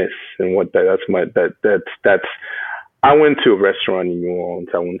might miss. And that's I went to a restaurant in New Orleans,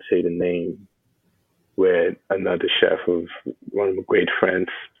 I won't say the name, with another chef of one of my great friends,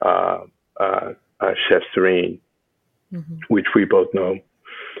 Chef Serene, mm-hmm. which we both know.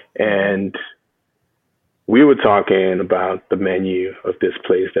 And we were talking about the menu of this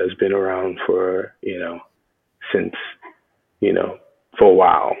place that's been around for, since, for a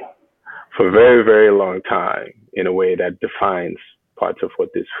while, for a very, very long time, in a way that defines parts of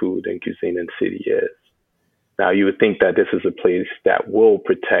what this food and cuisine and city is. Now, you would think that this is a place that will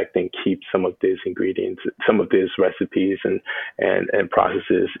protect and keep some of these ingredients, some of these recipes and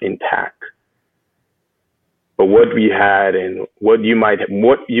processes intact. But what we had and what you might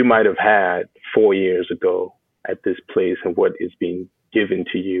have had 4 years ago at this place and what is being given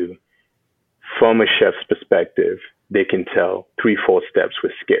to you from a chef's perspective, they can tell 3-4 steps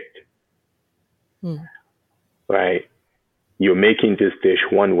were skipped. Right? You're making this dish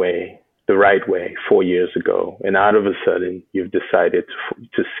one way, the right way, 4 years ago, and out of a sudden you've decided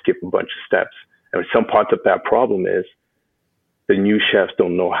to skip a bunch of steps. And some parts of that problem is the new chefs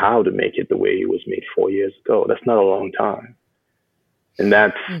don't know how to make it the way it was made 4 years ago. That's not a long time. And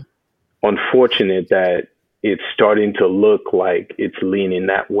that's unfortunate that it's starting to look like it's leaning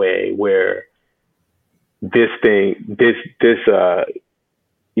that way, where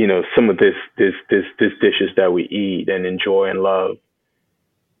some of this dishes that we eat and enjoy and love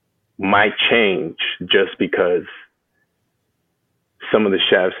might change just because some of the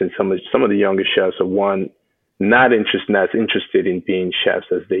chefs and some of the younger chefs are not interested in being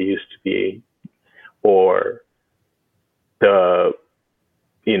chefs as they used to be, or the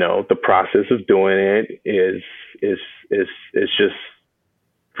process of doing it is just,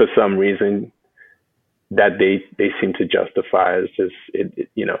 for some reason, that they seem to justify as just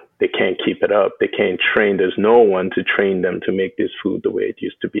they can't keep it up. They can't train. There's no one to train them to make this food the way it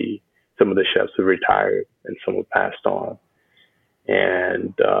used to be. Some of the chefs have retired and some have passed on.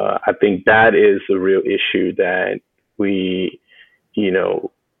 And I think that is a real issue that we, are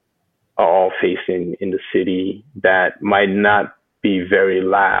all facing in the city, that might not be very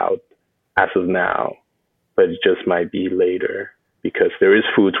loud as of now, but it just might be later, because there is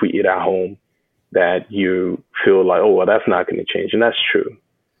foods we eat at home that you feel like, oh, well, that's not going to change. And that's true.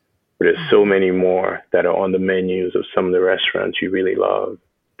 But there's so many more that are on the menus of some of the restaurants you really love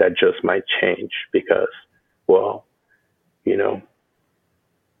that just might change because, well,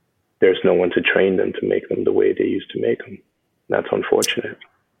 there's no one to train them to make them the way they used to make them. That's unfortunate.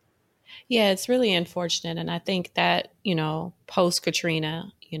 Yeah, it's really unfortunate. And I think that, post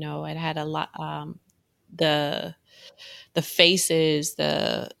Katrina, it had a lot, the faces,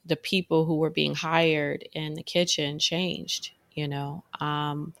 the people who were being hired in the kitchen changed,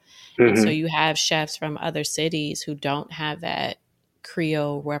 and so you have chefs from other cities who don't have that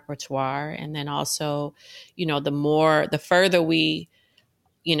Creole repertoire. And then also, the further we,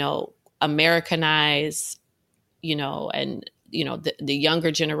 Americanize, and, the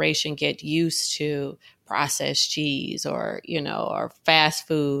younger generation get used to processed cheese or fast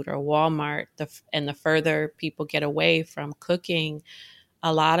food or Walmart, and the further people get away from cooking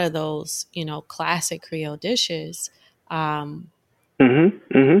a lot of those, classic Creole dishes, there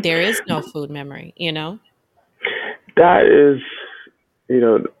is no food memory, That is,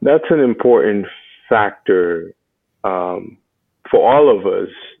 that's an important factor for all of us,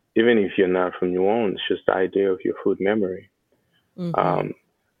 even if you're not from New Orleans, just the idea of your food memory.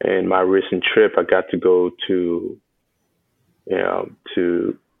 In my recent trip, I got to go to,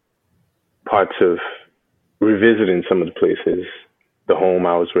 to parts of revisiting some of the places, the home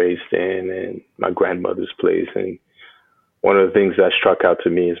I was raised in and my grandmother's place. And one of the things that struck out to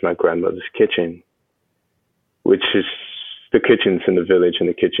me is my grandmother's kitchen, which is the kitchens in the village and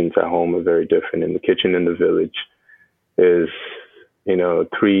the kitchens at home are very different. And the kitchen in the village is,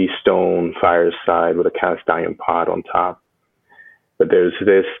 3-stone fireside with a cast iron pot on top. But there's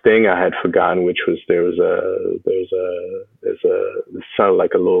this thing I had forgotten, which was there's it's sort of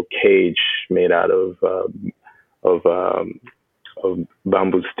like a little cage made out of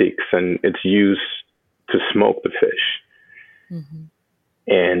bamboo sticks, and it's used to smoke the fish. Mm-hmm.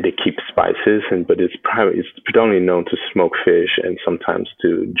 And they keep spices, but it's predominantly known to smoke fish and sometimes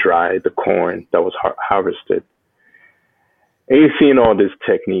to dry the corn that was harvested. And you're seeing all these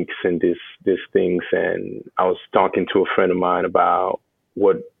techniques and these things. And I was talking to a friend of mine about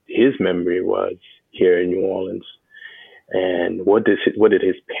what his memory was here in New Orleans and what did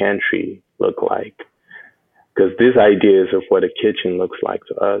his pantry look like? Because these ideas of what a kitchen looks like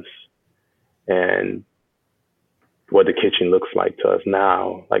to us and what the kitchen looks like to us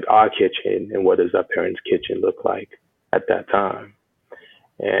now, like our kitchen and what does our parents' kitchen look like at that time.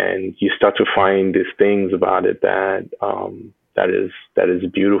 And you start to find these things about it that is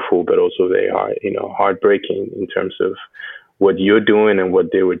beautiful, but also they are, heartbreaking in terms of what you're doing and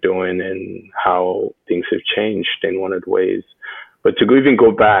what they were doing and how things have changed in one of the ways. But to even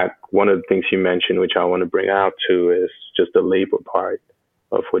go back, one of the things you mentioned, which I want to bring out too, is just the labor part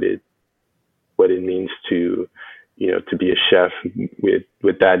of what it means to, to be a chef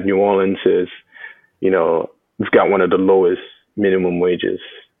with that. New Orleans is, it's got one of the lowest minimum wages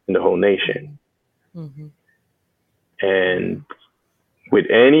in the whole nation. Mm-hmm. And with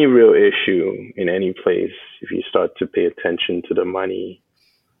any real issue in any place, if you start to pay attention to the money,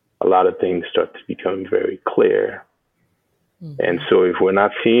 a lot of things start to become very clear. Mm-hmm. And so if we're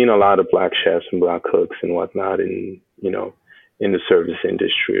not seeing a lot of Black chefs and Black cooks and whatnot in the service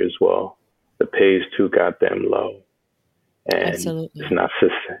industry as well, the pay is too goddamn low. And Absolutely.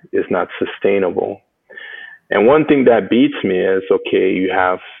 It's not sustainable. And one thing that beats me is, okay, you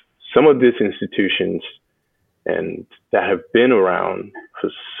have some of these institutions and that have been around for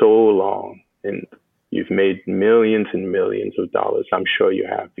so long, and you've made millions and millions of dollars. I'm sure you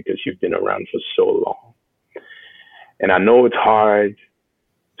have, because you've been around for so long. And I know it's hard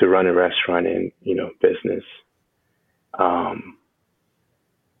to run a restaurant in, business. But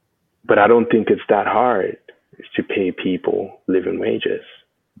I don't think it's that hard to pay people living wages.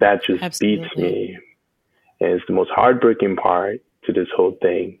 That just Absolutely. Beats me. And it's the most heartbreaking part to this whole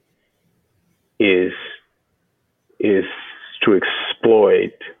thing is to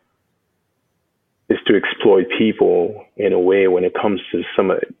exploit people in a way when it comes to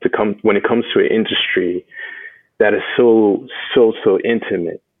when it comes to an industry that is so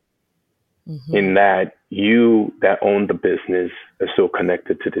intimate. Mm-hmm. In that you that own the business are so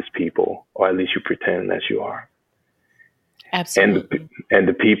connected to these people, or at least you pretend that you are. Absolutely. And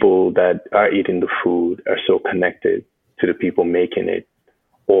the people that are eating the food are so connected to the people making it,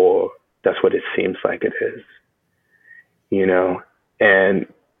 or that's what it seems like it is.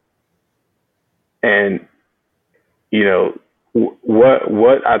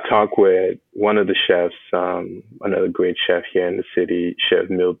 What I talk with one of the chefs, another great chef here in the city, Chef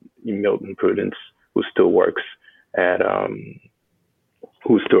Milton Prudence, who still works at,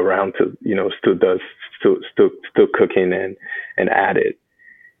 who's still around to, still cooking and at it.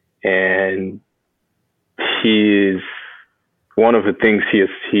 And one of the things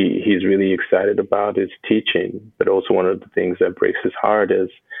he's really excited about is teaching, but also one of the things that breaks his heart is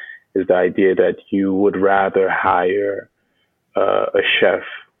the idea that you would rather hire a chef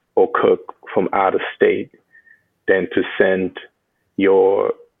or cook from out of state than to send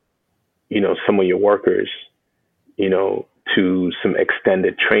some of your workers, to some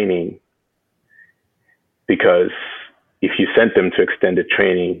extended training. Because if you send them to extended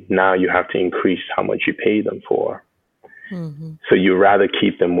training, now you have to increase how much you pay them for. Mm-hmm. So you rather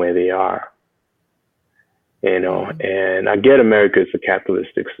keep them where they are, mm-hmm. And I get America is a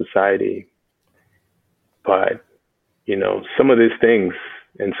capitalistic society, but, some of these things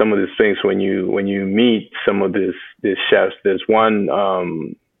when you meet some of these chefs, there's one,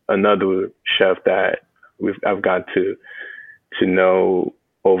 another chef that I've got to know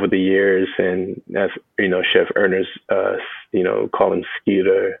over the years, and that's, Chef Ernest, call him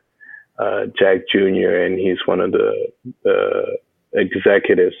Skeeter, Jack Jr., and he's one of the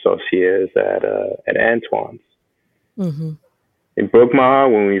executive associates at Antoine's. Mm-hmm. It broke my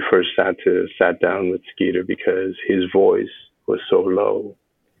heart when we first sat down with Skeeter, because his voice was so low.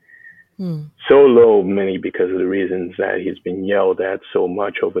 So low, many because of the reasons that he's been yelled at so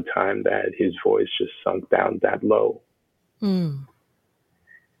much over time that his voice just sunk down that low. And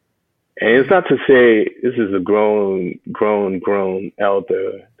it's not to say this is a grown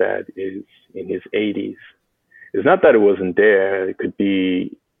elder that is in his 80s. It's not that it wasn't there. It could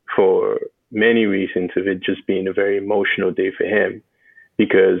be for many reasons of it just being a very emotional day for him.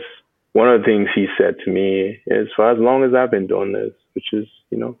 Because one of the things he said to me is, for as long as I've been doing this, which is,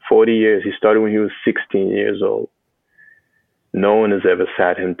 40 years, he started when he was 16 years old. No one has ever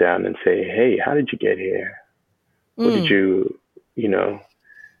sat him down and say, hey, how did you get here? What did you,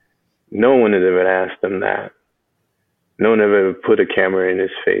 no one has ever asked him that. No one ever put a camera in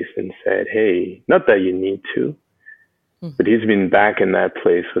his face and said, hey, not that you need to, but he's been back in that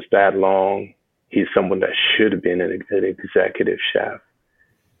place for that long. He's someone that should have been an executive chef.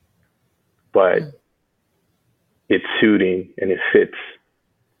 But it's suiting and it fits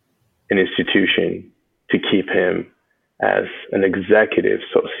an institution to keep him as an executive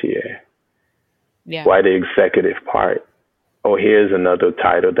saucier. Yeah. Why the executive part? Oh, here's another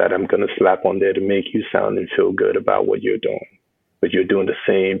title that I'm going to slap on there to make you sound and feel good about what you're doing. But you're doing the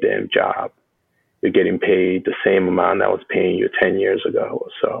same damn job. You're getting paid the same amount that was paying you 10 years ago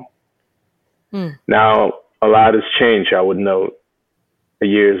or so. Now, a lot has changed, I would note.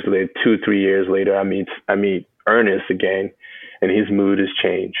 2-3 years later, I meet Ernest again, and his mood has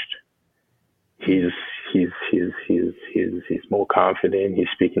changed. He's more confident. He's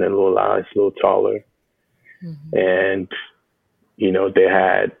speaking a little loud, a little taller, and they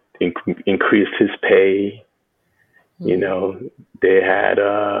had increased his pay. They had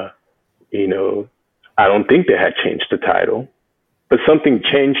I don't think they had changed the title, but something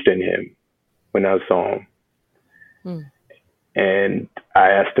changed in him when I saw him. And I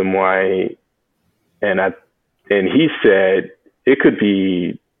asked him why, and he said it could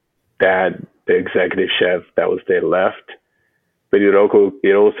be that the executive chef that was there left, but it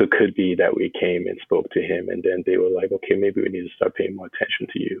also could be that we came and spoke to him, and then they were like, okay, maybe we need to start paying more attention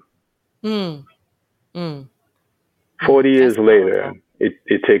to you. 40 years later,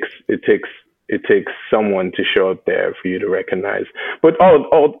 it takes someone to show up there for you to recognize. But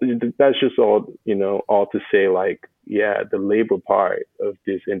all that's just all to say, like, yeah, the labor part of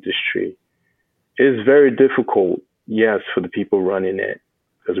this industry is very difficult. Yes, for the people running it,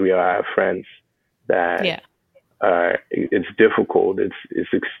 because we all have friends that it's difficult.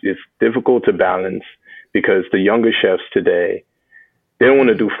 It's difficult to balance because the younger chefs today, they don't want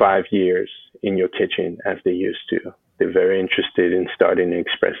to do 5 years in your kitchen as they used to. They're very interested in starting and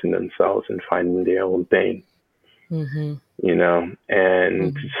expressing themselves and finding their own thing, and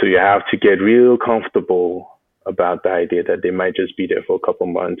so you have to get real comfortable about the idea that they might just be there for a couple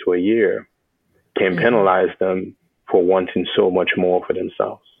months or a year. Can't penalize them for wanting so much more for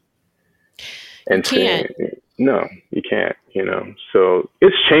themselves. And saying, no, you can't, So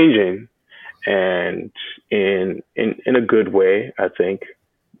it's changing, and in a good way, I think.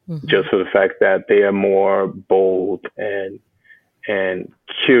 Just for the fact that they are more bold and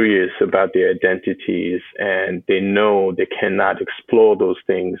curious about their identities, and they know they cannot explore those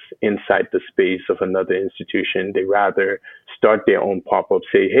things inside the space of another institution. They rather start their own pop-up,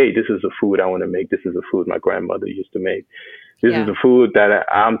 say, hey, this is a food I want to make. This is a food my grandmother used to make. This is the food that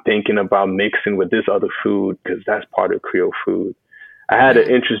I'm thinking about mixing with this other food because that's part of Creole food. I had an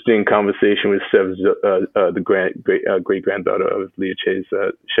interesting conversation with Chef, the great-granddaughter of Leah Chase,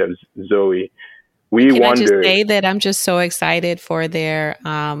 Chef Zoe. Can I just say that I'm just so excited for their,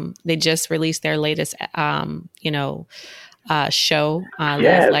 they just released their latest, show,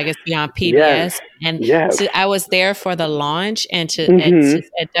 Live Legacy on PBS. So I was there for the launch and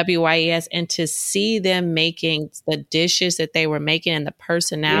at WYES, and to see them making the dishes that they were making and the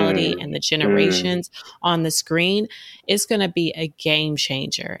personality and the generations on the screen, it's going to be a game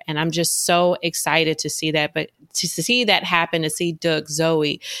changer. And I'm just so excited to see that. But to see that happen, to see Doug,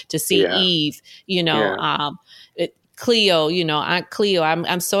 Zoe, to see Eve, Cleo, Aunt Cleo,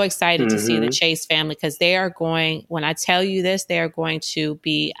 I'm so excited to see the Chase family, because they are going, when I tell you this, they are going to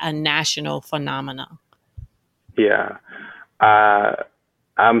be a national phenomenon. Yeah.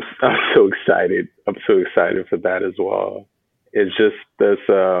 I'm so excited. I'm so excited for that as well. It's just this,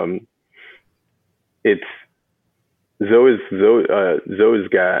 Zoe's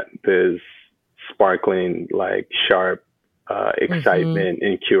got this sparkling, like, sharp excitement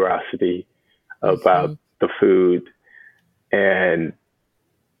and curiosity about the food. And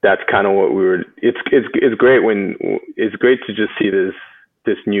that's kind of what it's great to just see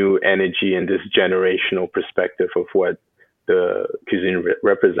this new energy and this generational perspective of what the cuisine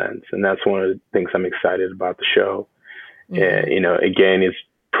represents. And that's one of the things I'm excited about the show. And, again, it's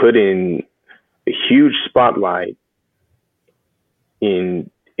putting a huge spotlight in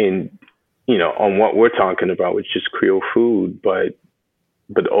on what we're talking about, which is Creole food, but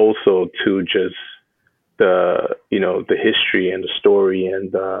also to just the history and the story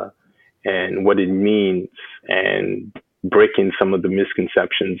and what it means, and breaking some of the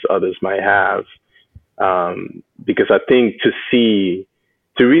misconceptions others might have. Because I think to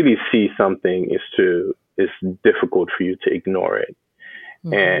really see something is difficult for you to ignore it.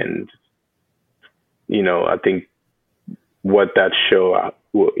 Mm-hmm. And, I think what that show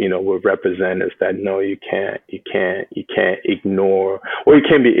will represent is that, no, you can't ignore, or you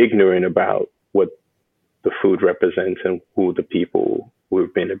can't be ignorant about what the food represents and who the people who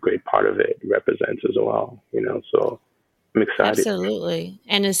have been a great part of it represents as well, so I'm excited. Absolutely.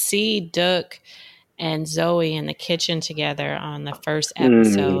 And to see Duke and Zoe in the kitchen together on the first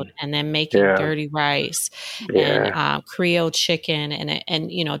episode, and then making dirty rice and Creole chicken, and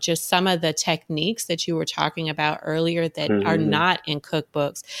just some of the techniques that you were talking about earlier that are not in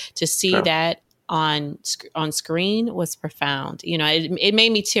cookbooks, to see that on screen was profound. It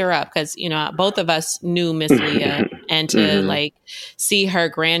made me tear up because both of us knew Miss Leah, and to see her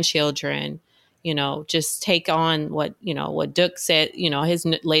grandchildren just take on what Duke said, his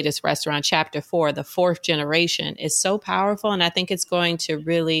latest restaurant, Chapter 4, the fourth generation, is so powerful. And I think it's going to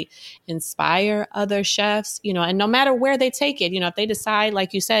really inspire other chefs, and no matter where they take it, if they decide,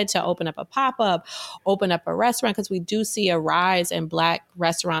 like you said, to open up a pop-up, open up a restaurant, because we do see a rise in Black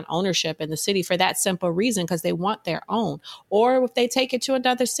restaurant ownership in the city for that simple reason, because they want their own. Or if they take it to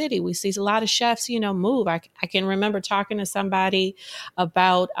another city, we see a lot of chefs, move. I can remember talking to somebody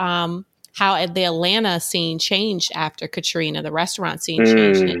about, how the Atlanta scene changed after Katrina, the restaurant scene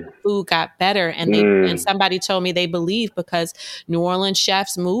changed, and the food got better. And and somebody told me they believe because New Orleans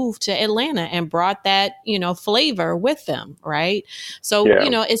chefs moved to Atlanta and brought that, flavor with them. Right. So,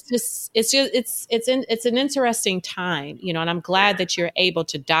 it's an interesting time, and I'm glad that you're able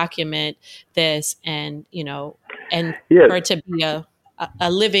to document this and for it to be a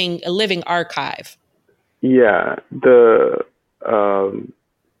living archive. Yeah.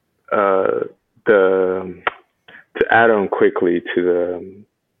 To add on quickly to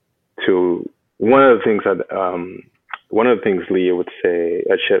one of the things Leah would say,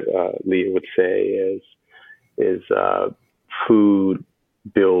 Chef Leah would say is food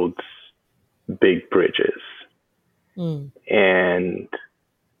builds big bridges, and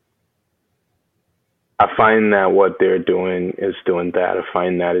I find that what they're doing is doing that. I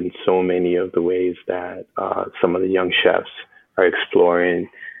find that in so many of the ways that some of the young chefs are exploring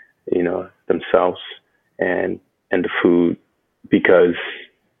themselves and the food, because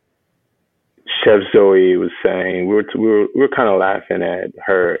Chef Zoe was saying, we were kind of laughing at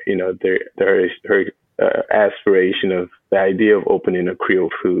her, her aspiration of the idea of opening a Creole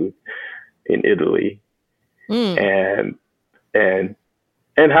food in Italy, and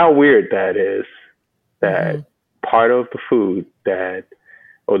how weird that is, that part of the food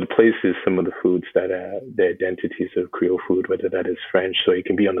or the places, some of the foods that the identities of Creole food, whether that is French, so you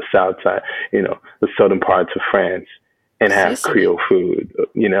can be on the south side, the southern parts of France, and have Creole food,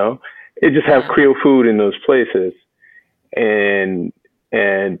 it just have Creole food in those places. And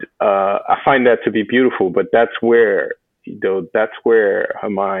I find that to be beautiful, but that's where her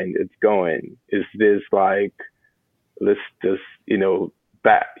mind is going, is this let's just,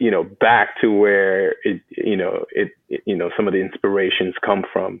 back to where some of the inspirations come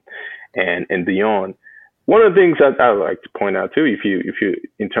from and beyond. One of the things that I would like to point out too, if you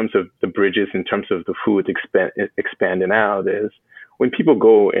in terms of the bridges, in terms of the food expanding out, is when people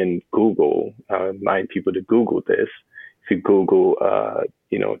go and Google, remind people to Google this. If you Google,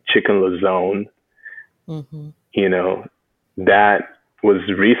 chicken lazone, that was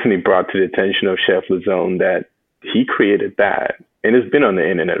recently brought to the attention of Chef Lazone, that he created that. And it's been on the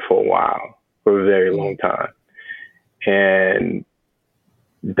internet for a while, for a very long time. And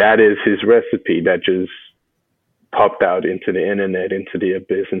that is his recipe that just popped out into the internet, into the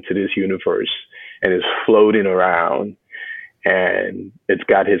abyss, into this universe, and is floating around. And it's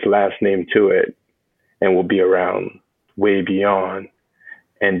got his last name to it and will be around way beyond.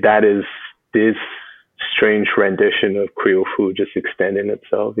 And that is this strange rendition of Creole food just extending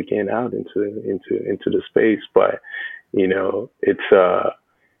itself again out into the space. But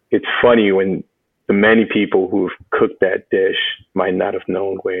it's funny when the many people who've cooked that dish might not have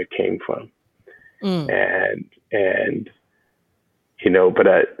known where it came from. And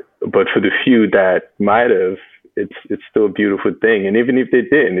but for the few that might have, it's still a beautiful thing. And even if they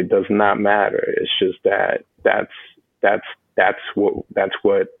didn't, it does not matter. It's just that's that's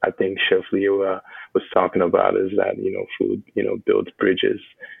what I think Chef Leo was talking about, is that, food, builds bridges.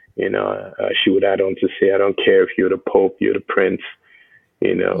 She would add on to say, I don't care if you're the Pope, you're the Prince,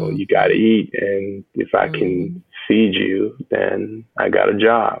 you got to eat. And if I can feed you, then I got a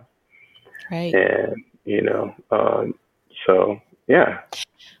job. Right. And, so yeah,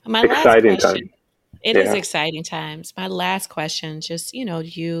 My exciting last question. time. It Yeah. is exciting times. My last question, just,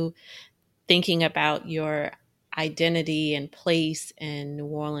 you thinking about your identity and place in New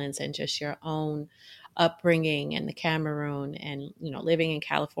Orleans and just your own upbringing in the Cameroon and, living in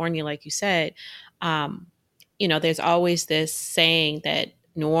California, like you said, there's always this saying that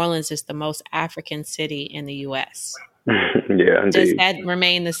New Orleans is the most African city in the U.S. Yeah, Does indeed. that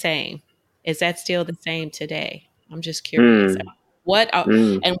remain the same? Is that still the same today? I'm just curious. Mm, What are,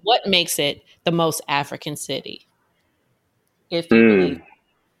 mm, and what makes it the most African city, if you believe?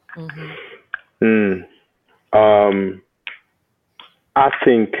 mm, Mm-hmm. mm. Um, I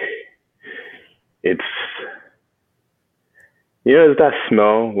think it's, it's that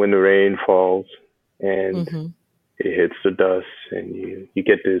smell when the rain falls and Mm-hmm. it hits the dust, and you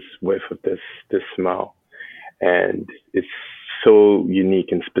get this whiff of this smell, and it's so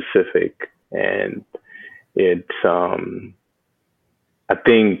unique and specific. And it's I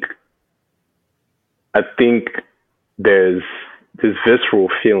think I think there's this visceral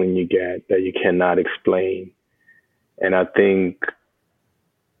feeling you get that you cannot explain. And I think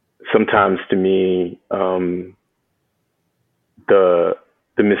sometimes, to me, the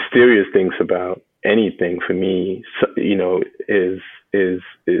mysterious things about anything for me, is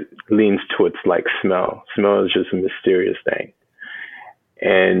it leans towards like smell. Smell is just a mysterious thing,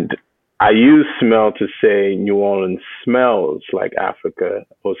 and I use smell to say New Orleans smells like Africa,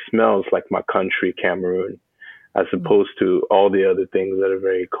 or smells like my country, Cameroon, as opposed to all the other things that are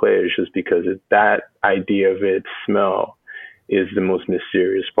very clear. It's just because that idea of it, smell, is the most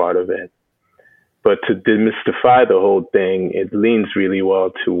mysterious part of it. But to demystify the whole thing, it leans really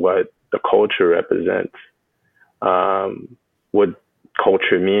well to what the culture represents, what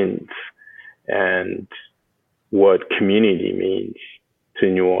culture means, and what community means to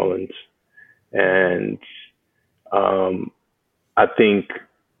New Orleans. And I think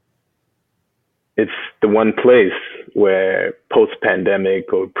it's the one place where,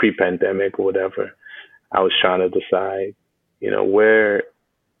 post-pandemic or pre-pandemic or whatever, I was trying to decide, where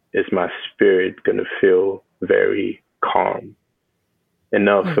is my spirit going to feel very calm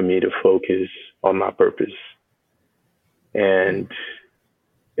enough for me to focus on my purpose. And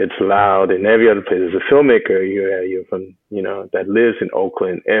it's loud in every other place. As a filmmaker, you're from, that lives in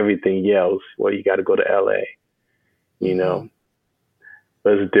Oakland, everything yells, well, you got to go to LA,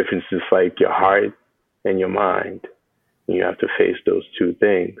 There's a difference, just like your heart and your mind. You have to face those two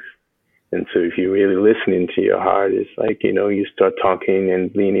things. And so if you're really listening to your heart, it's like, you start talking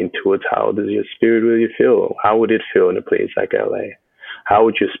and leaning towards, how does your spirit really feel? How would it feel in a place like LA? How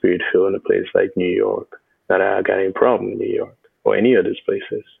would your spirit feel in a place like New York? Not that I got any problem in New York or any of those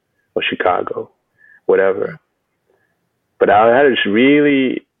places, or Chicago, whatever. But I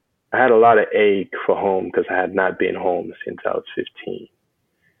had a lot of ache for home, because I had not been home since I was 15.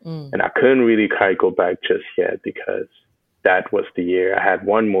 And I couldn't really quite go back just yet, because that was the year. I had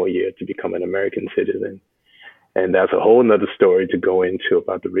one more year to become an American citizen. And that's a whole nother story to go into,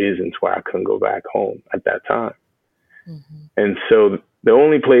 about the reasons why I couldn't go back home at that time. And so the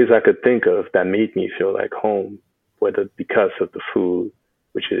only place I could think of that made me feel like home, whether because of the food,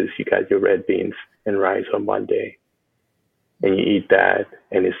 which is, you got your red beans and rice on Monday, and you eat that,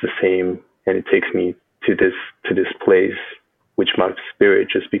 and it's the same, and it takes me to this place, which my spirit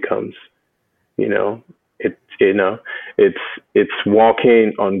just becomes, it's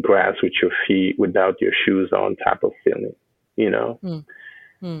walking on grass with your feet without your shoes on type of feeling,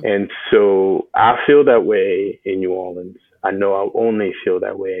 And so I feel that way in New Orleans. I know I'll only feel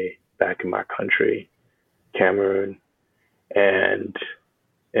that way back in my country, Cameroon. And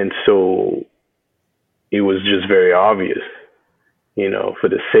so it was just very obvious, for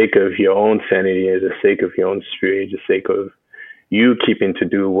the sake of your own sanity, and the sake of your own spirit, the sake of you keeping to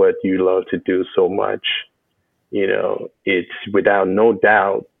do what you love to do so much, it's without no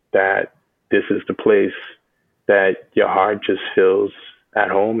doubt that this is the place that your heart just feels at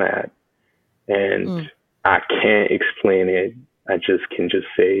home at. And I can't explain it. I just can just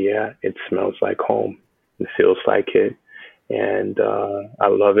say, yeah, it smells like home. It feels like it. And I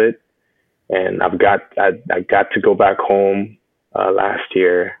love it. And I got to go back home last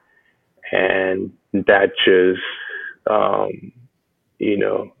year, and that just,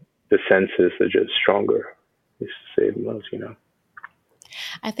 the senses are just stronger, is to say the most.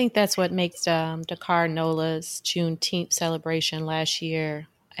 I think that's what makes Dakar Nola's Juneteenth celebration last year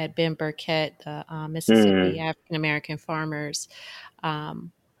at Ben Burkett, the Mississippi Mm, African American farmers,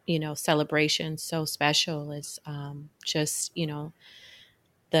 um, celebration so special. It's just,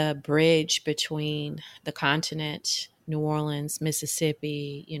 the bridge between the continent, New Orleans,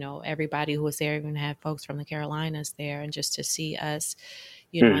 Mississippi, everybody who was there, even had folks from the Carolinas there, and just to see us,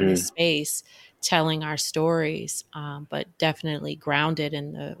 in this hmm space telling our stories, but definitely grounded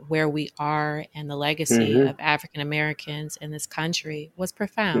in where we are and the legacy hmm of African Americans in this country was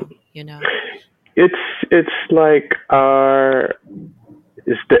profound. It's like our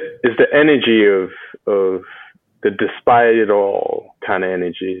it's the energy of the despite it all kind of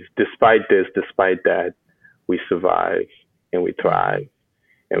energies. Despite this, despite that, we survive and we thrive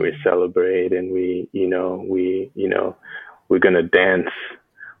and we celebrate and we're gonna dance.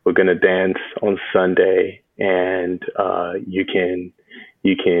 We're gonna dance on Sunday, and you can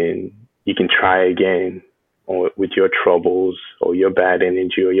try again with your troubles or your bad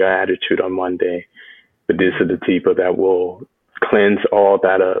energy or your attitude on Monday. But these are the people that will cleanse all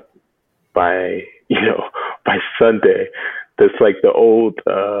that up by by Sunday. That's like the old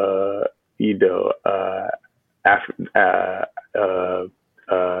Af-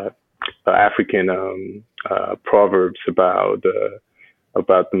 African proverbs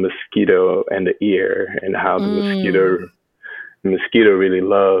about the mosquito and the ear, and how the mosquito really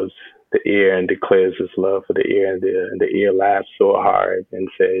loves the ear and declares its love for the ear, and the ear laughs so hard and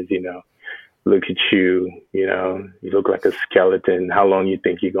says, look at you, you look like a skeleton. How long you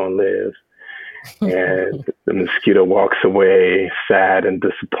think you're gonna live? And the mosquito walks away sad and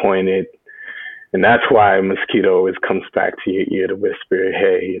disappointed. And that's why a mosquito always comes back to your ear to whisper,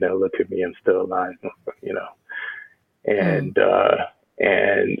 hey, look at me, I'm still alive, And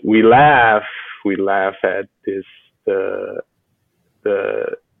and we laugh at this the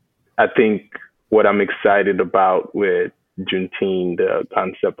I think what I'm excited about with Juneteenth, the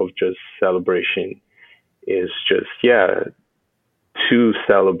concept of just celebration, is just to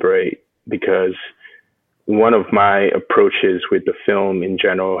celebrate, because one of my approaches with the film in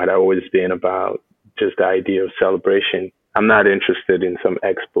general had always been about just the idea of celebration. I'm not interested in some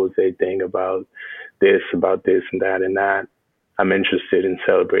expose thing about this, and that, and that. I'm interested in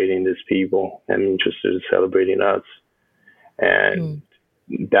celebrating these people. I'm interested in celebrating us. And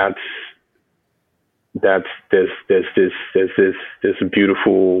there's this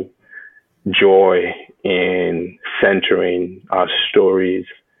beautiful joy in centering our stories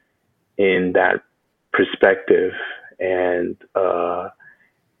in that perspective, and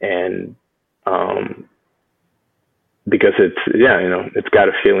because it's got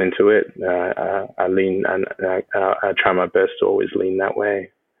a feeling to it. I try my best to always lean that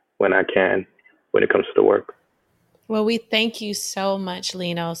way when I can, when it comes to the work. Well, we thank you so much,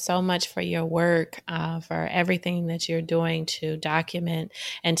 Lino, so much for your work, for everything that you're doing to document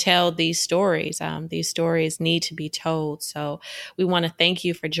and tell these stories. These stories need to be told. So we want to thank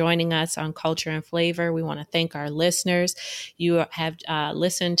you for joining us on Culture and Flavor. We want to thank our listeners. You have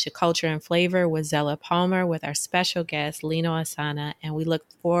listened to Culture and Flavor with Zella Palmer, with our special guest, Lino Asana, and we look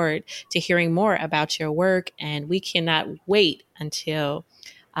forward to hearing more about your work. And we cannot wait until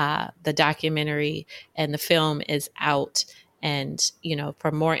the documentary and the film is out. And,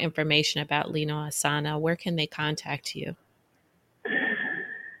 for more information about Lino Asana, where can they contact you?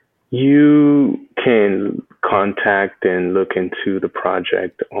 You can contact and look into the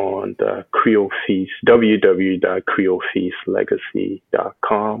project on the Creole Feast,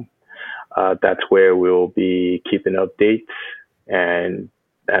 www.creolefeastlegacy.com. That's where we'll be keeping updates, and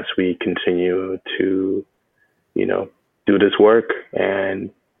as we continue to, do this work, and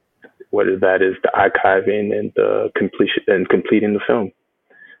whether that is the archiving and the completion and completing the film.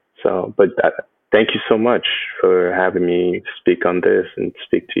 So, but thank you so much for having me speak on this and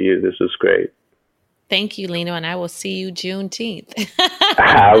speak to you. This was great. Thank you, Lino, and I will see you Juneteenth.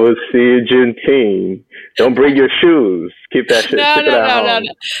 I will see you Juneteenth. Don't bring your shoes. Keep that shit. No, I'm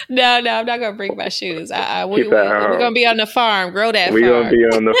not going to bring my shoes. We're going to be on the farm. Grow that farm. We're going to be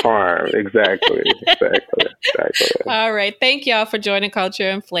on the farm. Exactly. All right. Thank y'all for joining Culture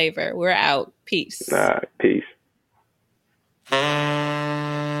and Flavor. We're out. Peace. Peace.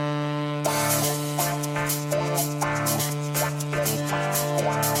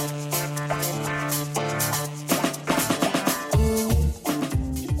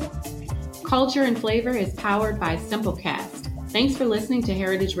 Culture and Flavor is powered by Simplecast. Thanks for listening to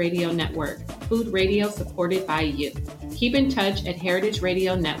Heritage Radio Network, food radio supported by you. Keep in touch at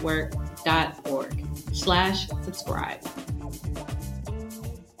heritageradionetwork.org/subscribe.